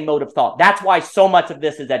the same mode of thought. That's why so much of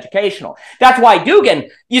this is educational. That's why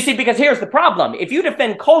Dugin, you see, because here's the problem. If you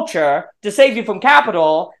defend culture to save you from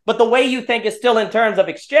capital, but the way you think is still in terms of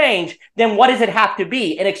exchange, then what does it have to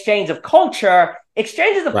be? An exchange of culture.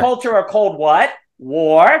 Exchanges of culture are called what?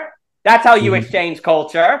 War. That's how you exchange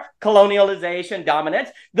culture, colonialization,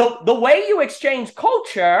 dominance. The way you exchange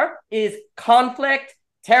culture is conflict,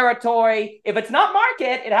 territory. If it's not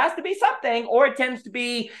market, it has to be something, or it tends to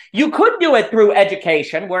be, you could do it through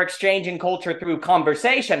education. We're exchanging culture through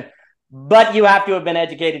conversation, but you have to have been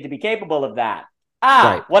educated to be capable of that.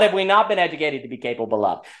 Right. What have we not been educated to be capable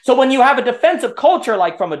of? So when you have a defensive culture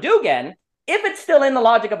like from a Dugan, if it's still in the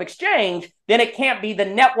logic of exchange, then it can't be the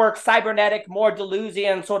network, cybernetic, more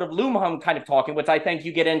Deleuzian sort of Loomham kind of talking, which I think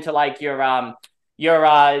you get into like your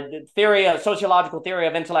theory of sociological theory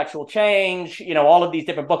of intellectual change, all of these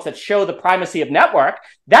different books that show the primacy of network.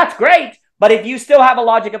 That's great. But if you still have a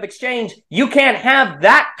logic of exchange, you can't have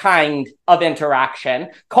that kind of interaction.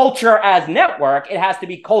 Culture as network, it has to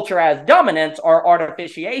be culture as dominance or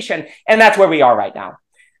artificiation. And that's where we are right now.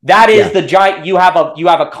 That is Yeah. the giant, you have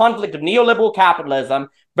a conflict of neoliberal capitalism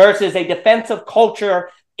versus a defensive culture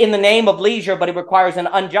in the name of leisure, but it requires an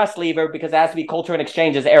unjust lever because it has to be culture and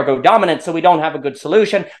exchanges ergo dominant. So we don't have a good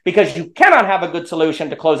solution because you cannot have a good solution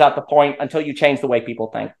to close out the point until you change the way people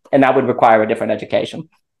think. And that would require a different education.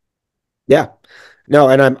 Yeah. No,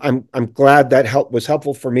 and I'm glad that was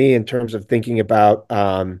helpful for me in terms of thinking about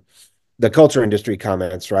the culture industry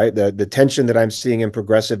comments, right? The tension that I'm seeing in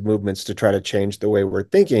progressive movements to try to change the way we're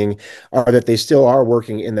thinking are that they still are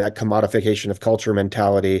working in that commodification of culture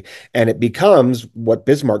mentality, and it becomes what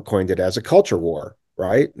Bismarck coined it as a culture war,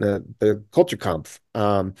 right? The culture Kampf.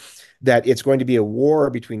 That it's going to be a war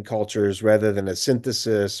between cultures rather than a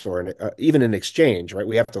synthesis or even an exchange, right?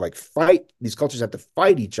 We have to like fight, these cultures have to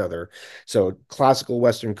fight each other. So classical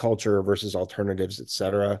Western culture versus alternatives, et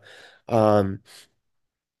cetera. Um,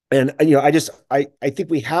 and I think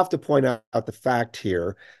we have to point out the fact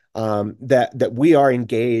here that we are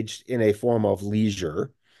engaged in a form of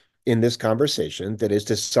leisure in this conversation that is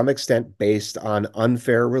to some extent based on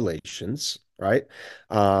unfair relations, right?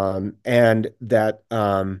 And that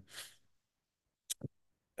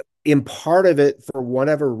in part of it, for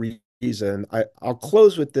whatever reason, I'll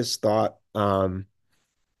close with this thought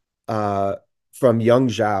uh, from Young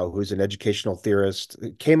Zhao, who's an educational theorist,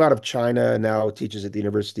 came out of China and now teaches at the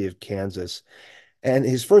University of Kansas. And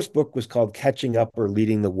his first book was called Catching Up or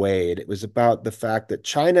Leading the Way. And it was about the fact that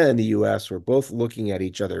China and the US were both looking at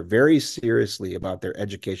each other very seriously about their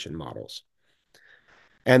education models.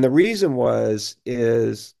 And the reason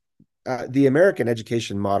is the American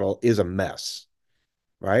education model is a mess,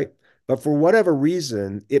 right? But for whatever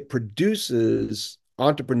reason, it produces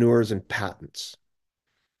entrepreneurs and patents,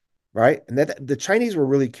 right? And that the Chinese were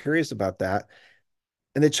really curious about that.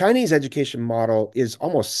 And the Chinese education model is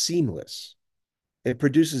almost seamless. It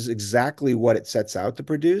produces exactly what it sets out to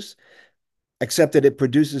produce, except that it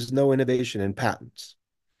produces no innovation in patents,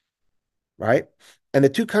 right? And the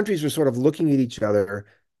two countries were sort of looking at each other,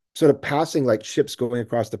 sort of passing like ships going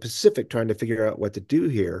across the Pacific, trying to figure out what to do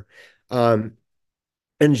here. Um,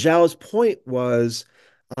 and Zhao's point was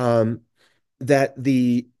um, that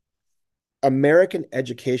the American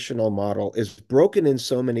educational model is broken in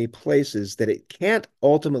so many places that it can't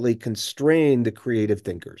ultimately constrain the creative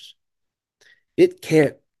thinkers. It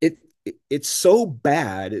can't, it's so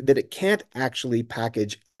bad that it can't actually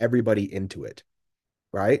package everybody into it,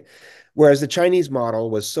 right? Whereas the Chinese model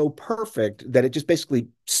was so perfect that it just basically,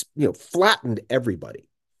 flattened everybody.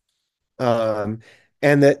 Um,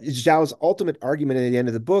 and that Zhao's ultimate argument at the end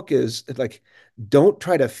of the book is like, don't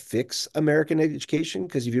try to fix American education,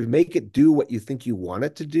 because if you make it do what you think you want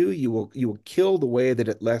it to do, you will kill the way that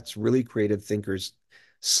it lets really creative thinkers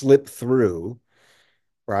slip through,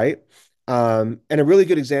 right? And a really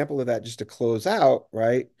good example of that, just to close out,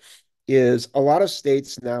 right, is a lot of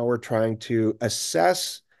states now are trying to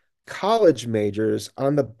assess college majors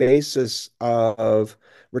on the basis of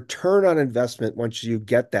return on investment once you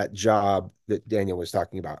get that job that Daniel was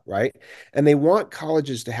talking about, right? And they want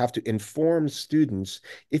colleges to have to inform students,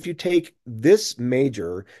 if you take this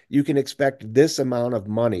major, you can expect this amount of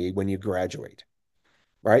money when you graduate,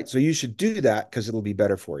 right? So you should do that because it'll be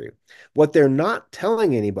better for you. What they're not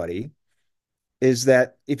telling anybody is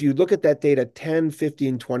that if you look at that data 10,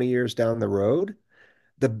 15, 20 years down the road,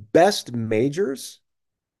 the best majors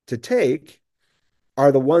to take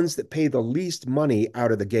are the ones that pay the least money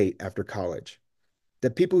out of the gate after college. The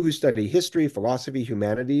people who study history, philosophy,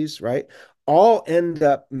 humanities, right, all end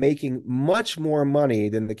up making much more money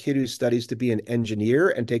than the kid who studies to be an engineer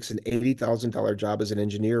and takes an $80,000 job as an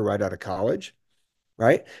engineer right out of college,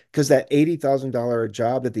 right? Because that $80,000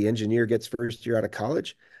 job that the engineer gets first year out of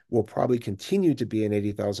college will probably continue to be an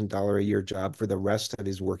 $80,000 a year job for the rest of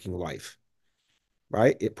his working life,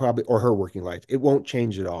 right? It probably, or her working life. It won't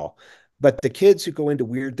change at all. But the kids who go into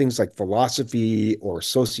weird things like philosophy or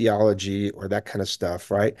sociology or that kind of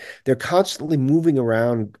stuff, right? They're constantly moving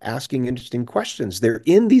around asking interesting questions. They're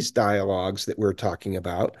in these dialogues that we're talking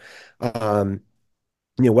about. Um,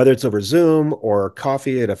 whether it's over Zoom or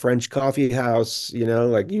coffee at a French coffee house,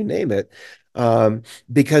 like you name it, um,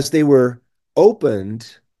 because they were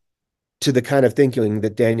opened to the kind of thinking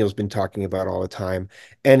that Daniel's been talking about all the time.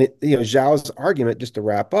 And Zhao's argument, just to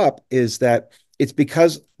wrap up, is that it's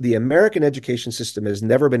because the American education system has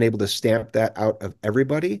never been able to stamp that out of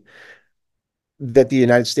everybody, that the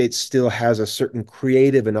United States still has a certain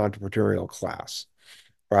creative and entrepreneurial class,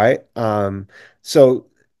 right? So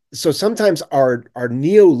so sometimes our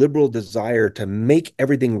neoliberal desire to make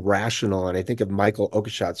everything rational, and I think of Michael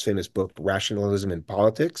Oakeshott's famous book, Rationalism in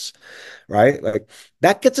Politics, right? Like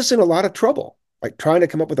that gets us in a lot of trouble. Like trying to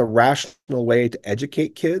come up with a rational way to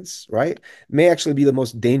educate kids, right, may actually be the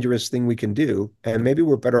most dangerous thing we can do. And maybe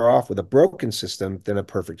we're better off with a broken system than a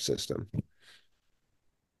perfect system.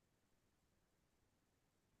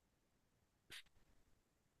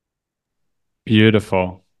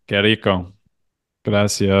 Beautiful. Qué rico.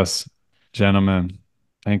 Gracias, gentlemen.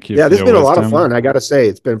 Thank you Yeah, for this has your been a lot of fun. wisdom. I got to say,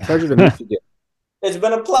 it's been a pleasure to meet you. It's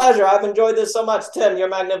been a pleasure. I've enjoyed this so much. Tim, you're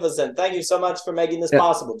magnificent. Thank you so much for making this Yeah.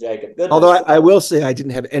 possible, Jacob. Although Goodness. I will say I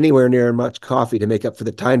didn't have anywhere near much coffee to make up for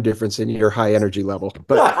the time difference in your high energy level,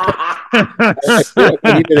 but I feel like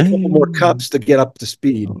I needed a couple more cups to get up to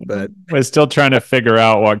speed. But We're still trying to figure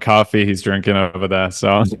out what coffee he's drinking over there.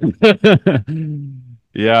 So,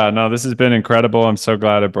 yeah, no, this has been incredible. I'm so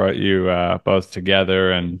glad I brought you both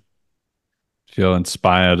together and feel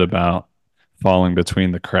inspired about falling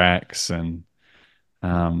between the cracks. And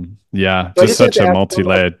yeah, so I just just have such to a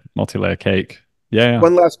ask multi-layer cake. Yeah,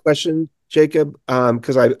 one last question, Jacob,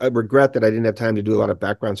 because I regret that I didn't have time to do a lot of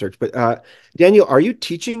background search. But Daniel, are you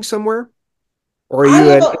teaching somewhere, or are I you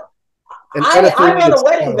live a an I run unaffiliated a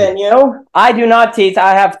wedding scholar? venue. I do not teach.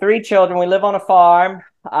 I have three children. We live on a farm.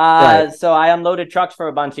 Right. So I unloaded trucks for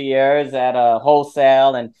a bunch of years at a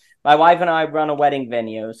wholesale, and my wife and I run a wedding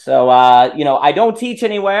venue. So I don't teach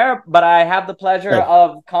anywhere, but I have the pleasure Right.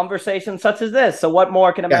 of conversations such as this. So what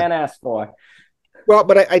more can a Yeah. man ask for? Well,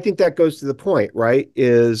 but I think that goes to the point, right?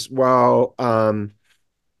 Is while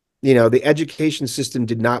the education system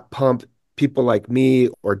did not pump people like me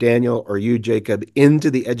or Daniel or you, Jacob,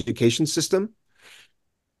 into the education system,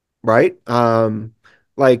 right?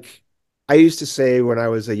 Like I used to say when I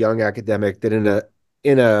was a young academic that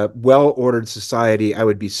in a well-ordered society, I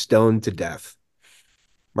would be stoned to death,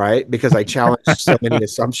 right? Because I challenged so many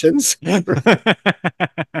assumptions. yeah.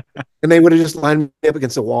 And they would have just lined me up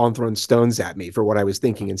against the wall and thrown stones at me for what I was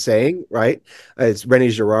thinking and saying, right? It's Rene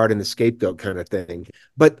Girard and the scapegoat kind of thing.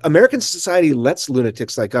 But American society lets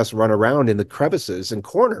lunatics like us run around in the crevices and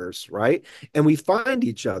corners, right? And we find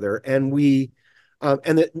each other, and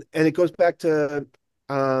it goes back to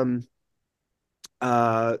um,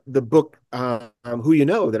 the book Who You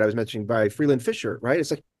Know that I was mentioning by Freeland Fisher, right? It's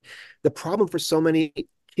like the problem for so many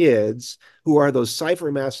kids who are those cipher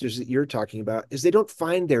masters that you're talking about is they don't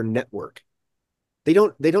find their network. They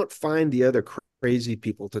don't find the other crazy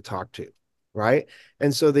people to talk to, right?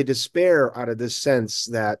 And so they despair out of this sense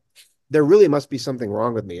that there really must be something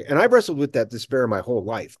wrong with me. And I've wrestled with that despair my whole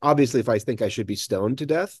life. Obviously, if I think I should be stoned to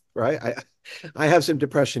death, right? I have some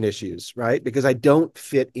depression issues, right? Because I don't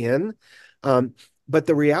fit in. Um, but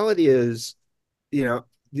the reality is, you know,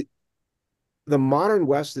 the modern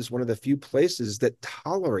West is one of the few places that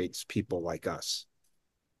tolerates people like us,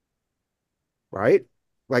 right?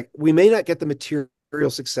 Like we may not get the material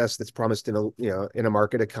success that's promised in a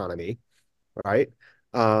market economy, right?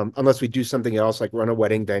 Unless we do something else like run a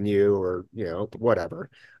wedding venue or whatever.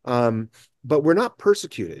 But we're not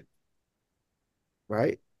persecuted,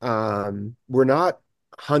 right? We're not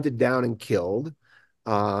hunted down and killed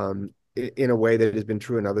in a way that has been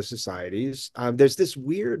true in other societies. There's this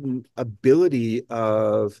weird ability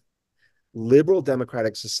of liberal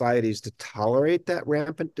democratic societies to tolerate that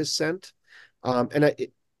rampant dissent. And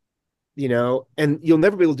you'll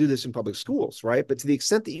never be able to do this in public schools, right? But to the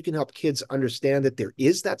extent that you can help kids understand that there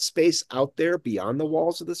is that space out there beyond the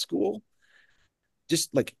walls of the school,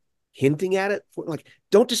 just like hinting at it, like,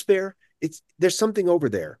 don't despair. There's something over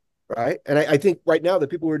there, right? And I think right now the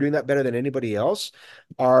people who are doing that better than anybody else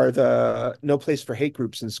are the No Place for Hate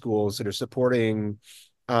groups in schools that are supporting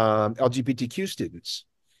LGBTQ students,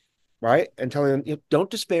 right? And telling them, don't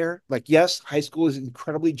despair. Like, yes, high school is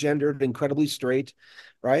incredibly gendered, incredibly straight,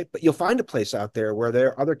 right? But you'll find a place out there where there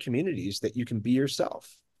are other communities that you can be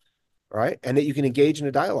yourself, right? And that you can engage in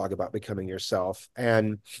a dialogue about becoming yourself.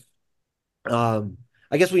 And um,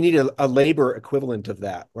 I guess we need a labor equivalent of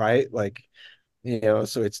that, right? Like,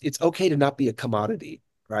 so it's okay to not be a commodity,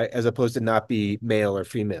 right? As opposed to not be male or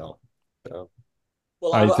female. So,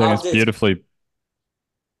 Well, I think I'll it's just beautifully.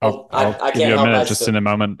 Well, I'll I give can't you a help minute but just in a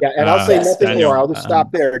moment. Yeah, and I'll say yes. nothing more. Daniel. I'll just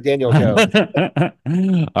stop there. Daniel, go.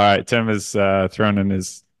 All right, Tim is thrown in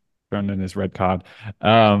his red card.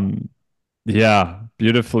 Um, yeah,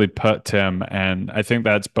 beautifully put, Tim. And I think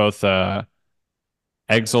that's both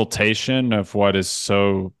exaltation of what is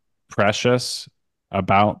so precious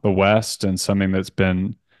about the West and something that's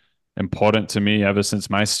been important to me ever since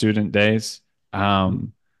my student days,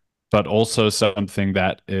 but also something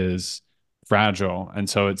that is fragile. And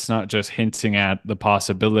so it's not just hinting at the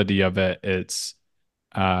possibility of it, it's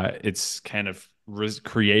kind of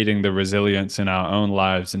creating the resilience in our own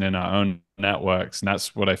lives and in our own networks. And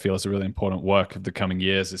that's what I feel is a really important work of the coming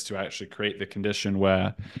years, is to actually create the condition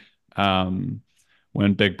where um,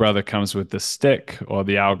 when Big Brother comes with the stick or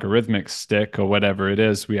the algorithmic stick or whatever it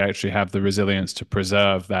is, we actually have the resilience to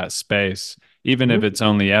preserve that space, even if Mhm. it's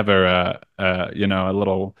only ever a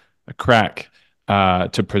little a crack,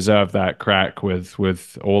 to preserve that crack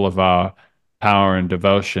with all of our power and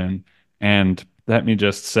devotion. And let me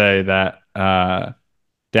just say that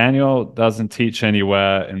Daniel doesn't teach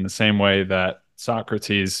anywhere in the same way that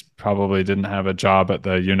Socrates probably didn't have a job at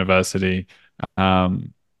the university.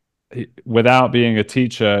 Um, Without being a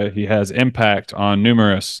teacher, he has impact on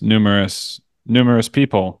numerous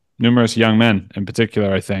people, numerous young men in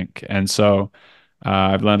particular, I think. And so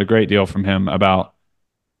I've learned a great deal from him about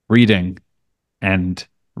reading and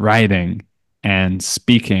writing and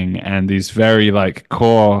speaking and these very like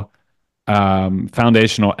core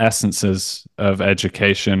foundational essences of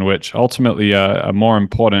education, which ultimately are more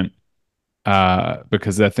important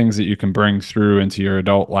because they're things that you can bring through into your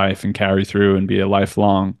adult life and carry through and be a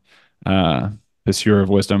lifelong uh, pursuer of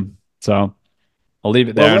wisdom. So I'll leave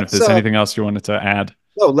it Well, there. And if there's anything else you wanted to add,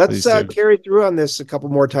 let's please do. carry through on this a couple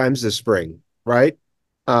more times this spring, right?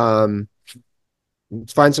 Um,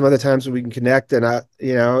 let's find some other times when we can connect. And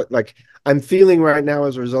like I'm feeling right now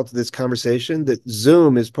as a result of this conversation that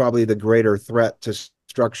Zoom is probably the greater threat to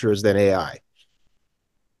structures than AI,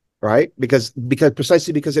 right? Because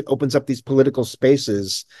precisely because it opens up these political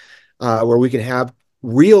spaces where we can have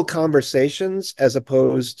real conversations as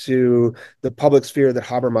opposed to the public sphere that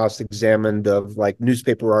Habermas examined of like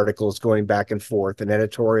newspaper articles going back and forth and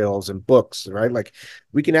editorials and books, right? Like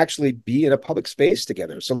we can actually be in a public space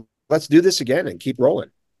together. So let's do this again and keep rolling.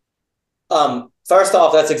 First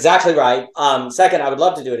off, that's exactly right. Second, I would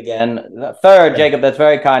love to do it again. Third, Jacob, that's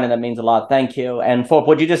very kind and that means a lot. Thank you. And fourth,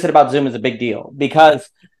 what you just said about Zoom is a big deal because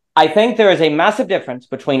I think there is a massive difference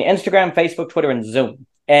between Instagram, Facebook, Twitter, and Zoom.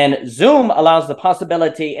 And Zoom allows the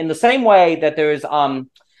possibility in the same way that there's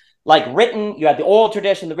like written, you have the oral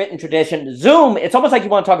tradition, the written tradition. Zoom, it's almost like you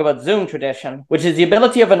want to talk about Zoom tradition, which is the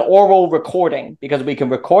ability of an oral recording, because we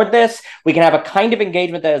can record this, we can have a kind of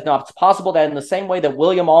engagement that is not possible, that in the same way that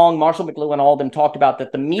William Ong, Marshall McLuhan, all of them talked about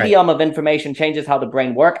that the medium of information changes how the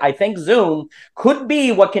brain works. I think Zoom could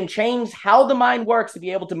be what can change how the mind works to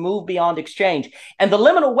be able to move beyond exchange. And the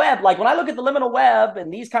liminal web, like when I look at the liminal web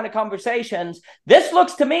and these kind of conversations, this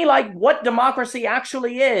looks to me like what democracy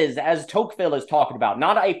actually is, as Tocqueville is talking about,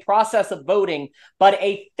 not a process of voting, but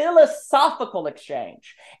a philosophical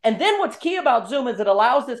exchange. And then what's key about Zoom is it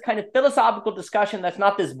allows this kind of philosophical discussion that's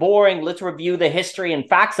not this boring, let's review the history and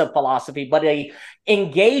facts of philosophy, but a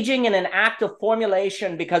engaging in an act of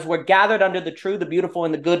formulation because we're gathered under the true, the beautiful,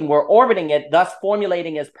 and the good, and we're orbiting it, thus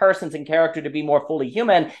formulating as persons and character to be more fully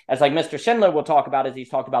human, as like Mr. Schindler will talk about, as he's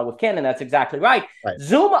talked about with Ken, and that's exactly right.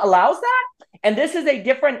 Zoom allows that. And this is a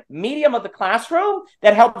different medium of the classroom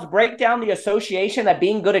that helps break down the association that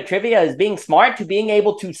being good at trivia is being smart, to being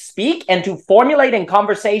able to speak and to formulate in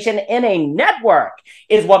conversation in a network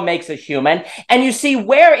is what makes us human. And you see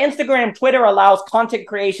where Instagram, Twitter allows content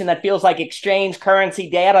creation that feels like exchange, currency,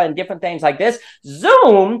 data, and different things like this.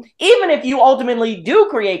 Zoom, even if you ultimately do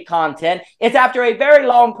create content, it's after a very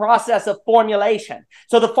long process of formulation.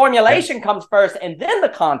 So the formulation comes first and then the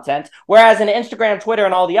content, whereas in Instagram, Twitter,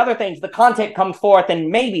 and all the other things, the content comes forth and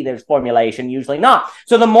maybe there's formulation, usually not.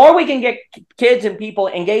 So the more we can get kids and people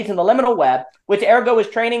engaged in the liminal web, which ergo is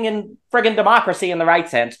training in friggin' democracy in the right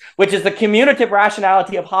sense, which is the commutative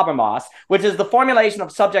rationality of Habermas, which is the formulation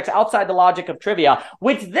of subjects outside the logic of trivia,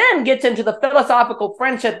 which then gets into the philosophical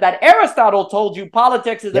friendship that Aristotle told you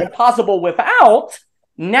politics is impossible without.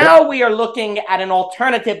 Now we are looking at an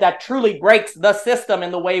alternative that truly breaks the system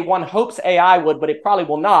in the way one hopes AI would, but it probably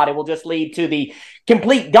will not. It will just lead to the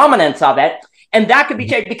complete dominance of it. And that could be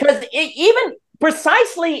changed because even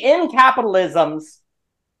precisely in capitalism's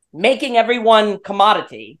making everyone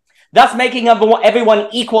commodity, thus making everyone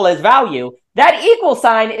equal as value, that equal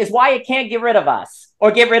sign is why it can't get rid of us.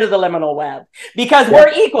 or get rid of the liminal web because Yeah.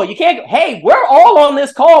 we're equal. You can't, hey, we're all on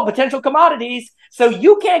this call, potential commodities, so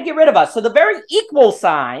you can't get rid of us. So the very equal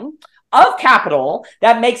sign of capital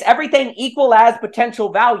that makes everything equal as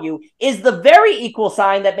potential value is the very equal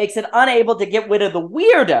sign that makes it unable to get rid of the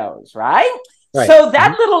weirdos, right? Right. So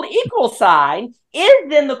that little equal sign is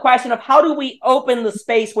then the question of how do we open the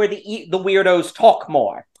space where the weirdos talk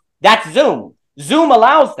more? That's Zoom. Zoom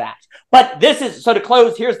allows that. But this is, so to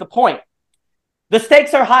close, here's the point. The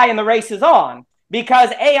stakes are high and the race is on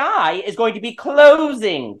because AI is going to be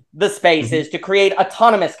closing the spaces to create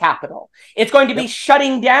autonomous capital. It's going to be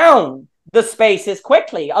shutting down the spaces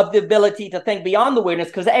quickly of the ability to think beyond the weirdness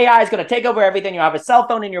because AI is going to take over everything. You have a cell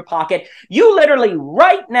phone in your pocket. You literally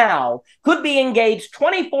right now could be engaged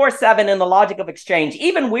 24/7 in the logic of exchange.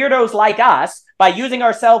 Even weirdos like us, by using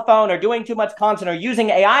our cell phone or doing too much content or using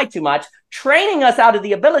AI too much, training us out of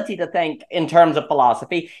the ability to think in terms of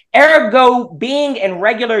philosophy, ergo being in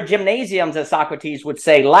regular gymnasiums, as Socrates would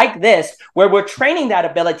say, like this, where we're training that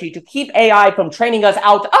ability to keep AI from training us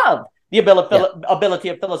out of the ability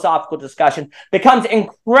of philosophical discussion becomes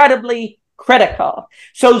incredibly critical.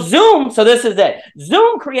 So this is it.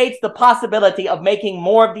 Zoom creates the possibility of making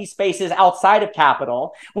more of these spaces outside of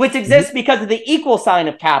capital, which exists because of the equal sign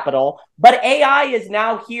of capital, but AI is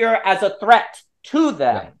now here as a threat to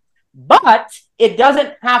them. Yeah. But it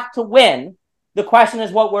doesn't have to win. The question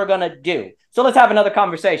is what we're going to do. So let's have another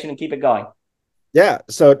conversation and keep it going. Yeah.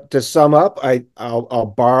 So to sum up,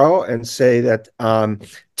 I'll borrow and say that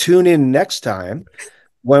tune in next time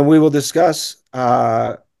when we will discuss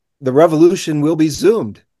the revolution will be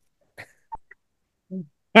Zoomed.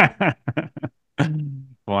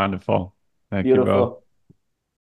 Wonderful. Thank Beautiful. you both.